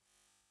met.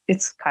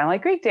 It's kind of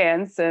like Greek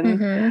dance, and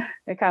kind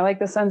of like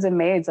the Sons and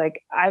Maids.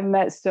 Like I've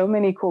met so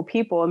many cool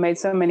people and made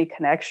so many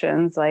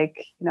connections.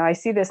 Like, you know, I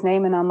see this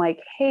name and I'm like,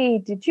 hey,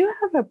 did you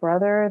have a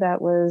brother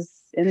that was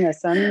in the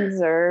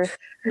Sons, or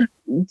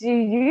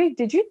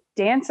did you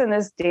dance in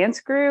this dance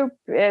group?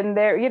 And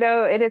there, you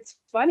know, and it's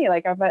funny.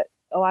 Like I've met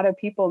a lot of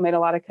people, made a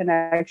lot of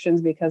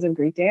connections because of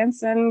Greek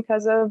dance and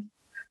because of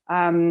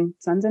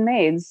Sons and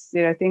Maids,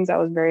 you know, things I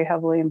was very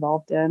heavily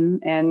involved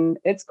in, and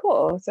it's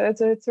cool. So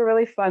it's a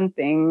really fun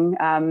thing.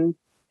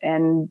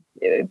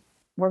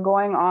 We're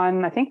going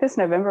on, I think this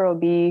November will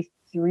be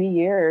 3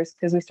 years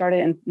because we started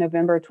in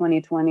November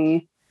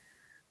 2020.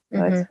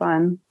 So it's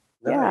fun.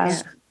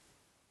 Nice. Yeah.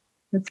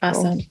 It's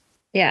awesome. Cool.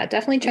 Yeah,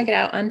 definitely check it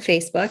out on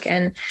Facebook.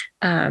 And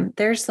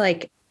there's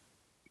like,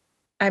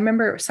 I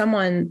remember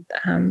someone,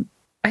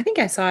 I think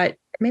I saw it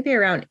maybe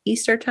around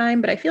Easter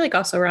time, but I feel like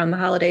also around the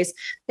holidays,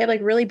 they have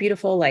like really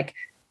beautiful, like,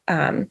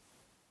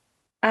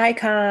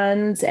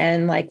 icons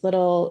and like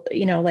little,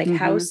 you know, like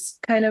house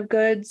kind of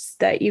goods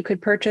that you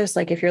could purchase.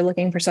 Like if you're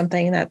looking for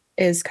something that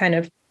is kind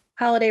of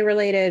holiday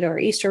related or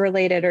Easter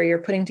related, or you're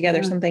putting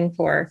together something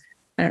for,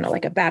 I don't know,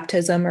 like a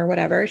baptism or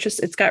whatever.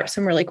 It's got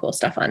some really cool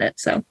stuff on it.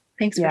 So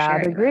thanks for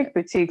sharing. Yeah, the Greek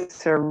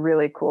boutiques are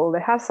really cool.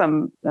 They have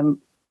some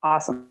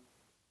awesome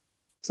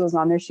tools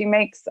on there. She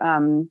makes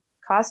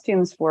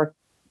costumes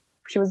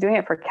she was doing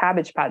it for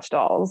Cabbage Patch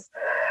dolls.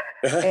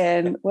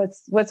 And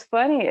what's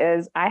funny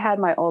is I had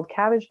my old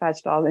Cabbage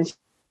Patch dolls, and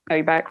are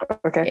you back?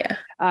 Okay.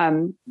 Yeah.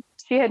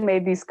 She had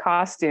made these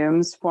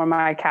costumes for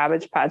my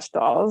Cabbage Patch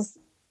dolls,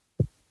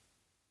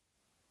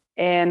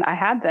 and I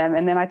had them.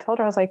 And then I told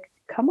her, I was like,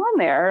 come on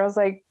there. I was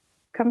like,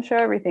 come show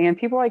everything. And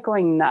people were like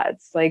going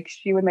nuts. Like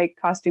she would make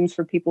costumes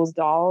for people's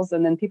dolls.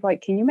 And then people were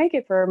like, can you make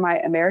it for my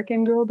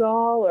American Girl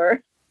doll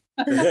or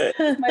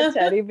my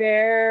teddy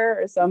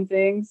bear or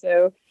something?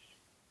 So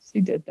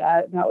she did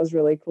that. And that was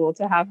really cool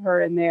to have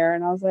her in there.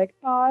 And I was like,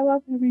 oh, I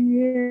love having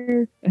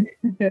you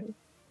here.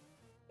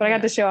 But I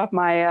got to show off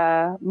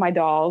my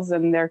dolls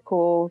and their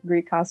cool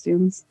Greek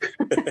costumes.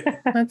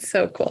 That's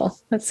so cool.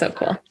 That's so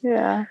cool.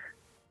 Yeah.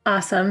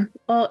 Awesome.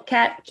 Well,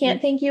 Kat,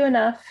 can't thank you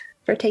enough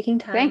for taking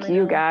time. Thank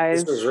you,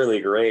 guys. This was really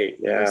great.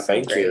 Yeah,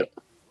 thank you.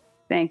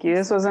 Thank you.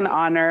 This was an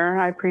honor.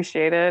 I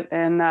appreciate it.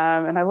 And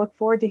I look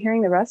forward to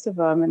hearing the rest of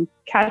them and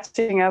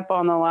catching up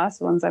on the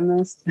last ones I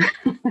missed.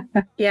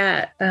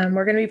 Yeah.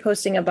 We're going to be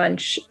posting a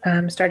bunch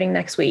starting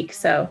next week.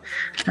 So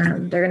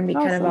they're going to be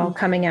kind of all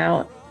coming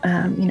out,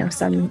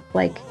 some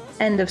like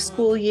end of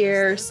school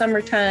year,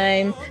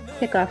 summertime,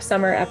 kick off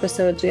summer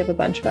episodes. We have a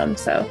bunch of them.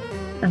 So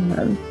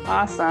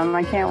awesome.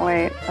 I can't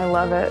wait. I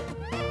love it.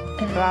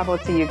 Bravo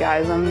to you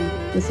guys.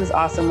 This is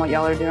awesome what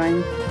y'all are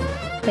doing.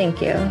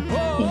 Thank you.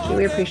 Thank you.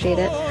 We appreciate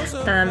it.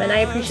 And I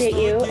appreciate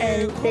you.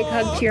 And big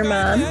hug to your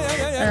mom.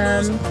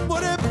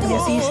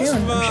 We'll see you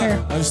soon, I'm sure.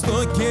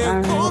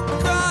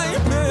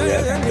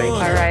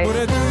 All right.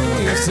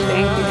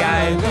 Thank you,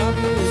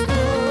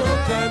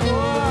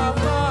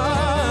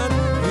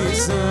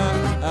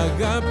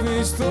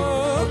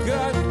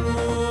 guys.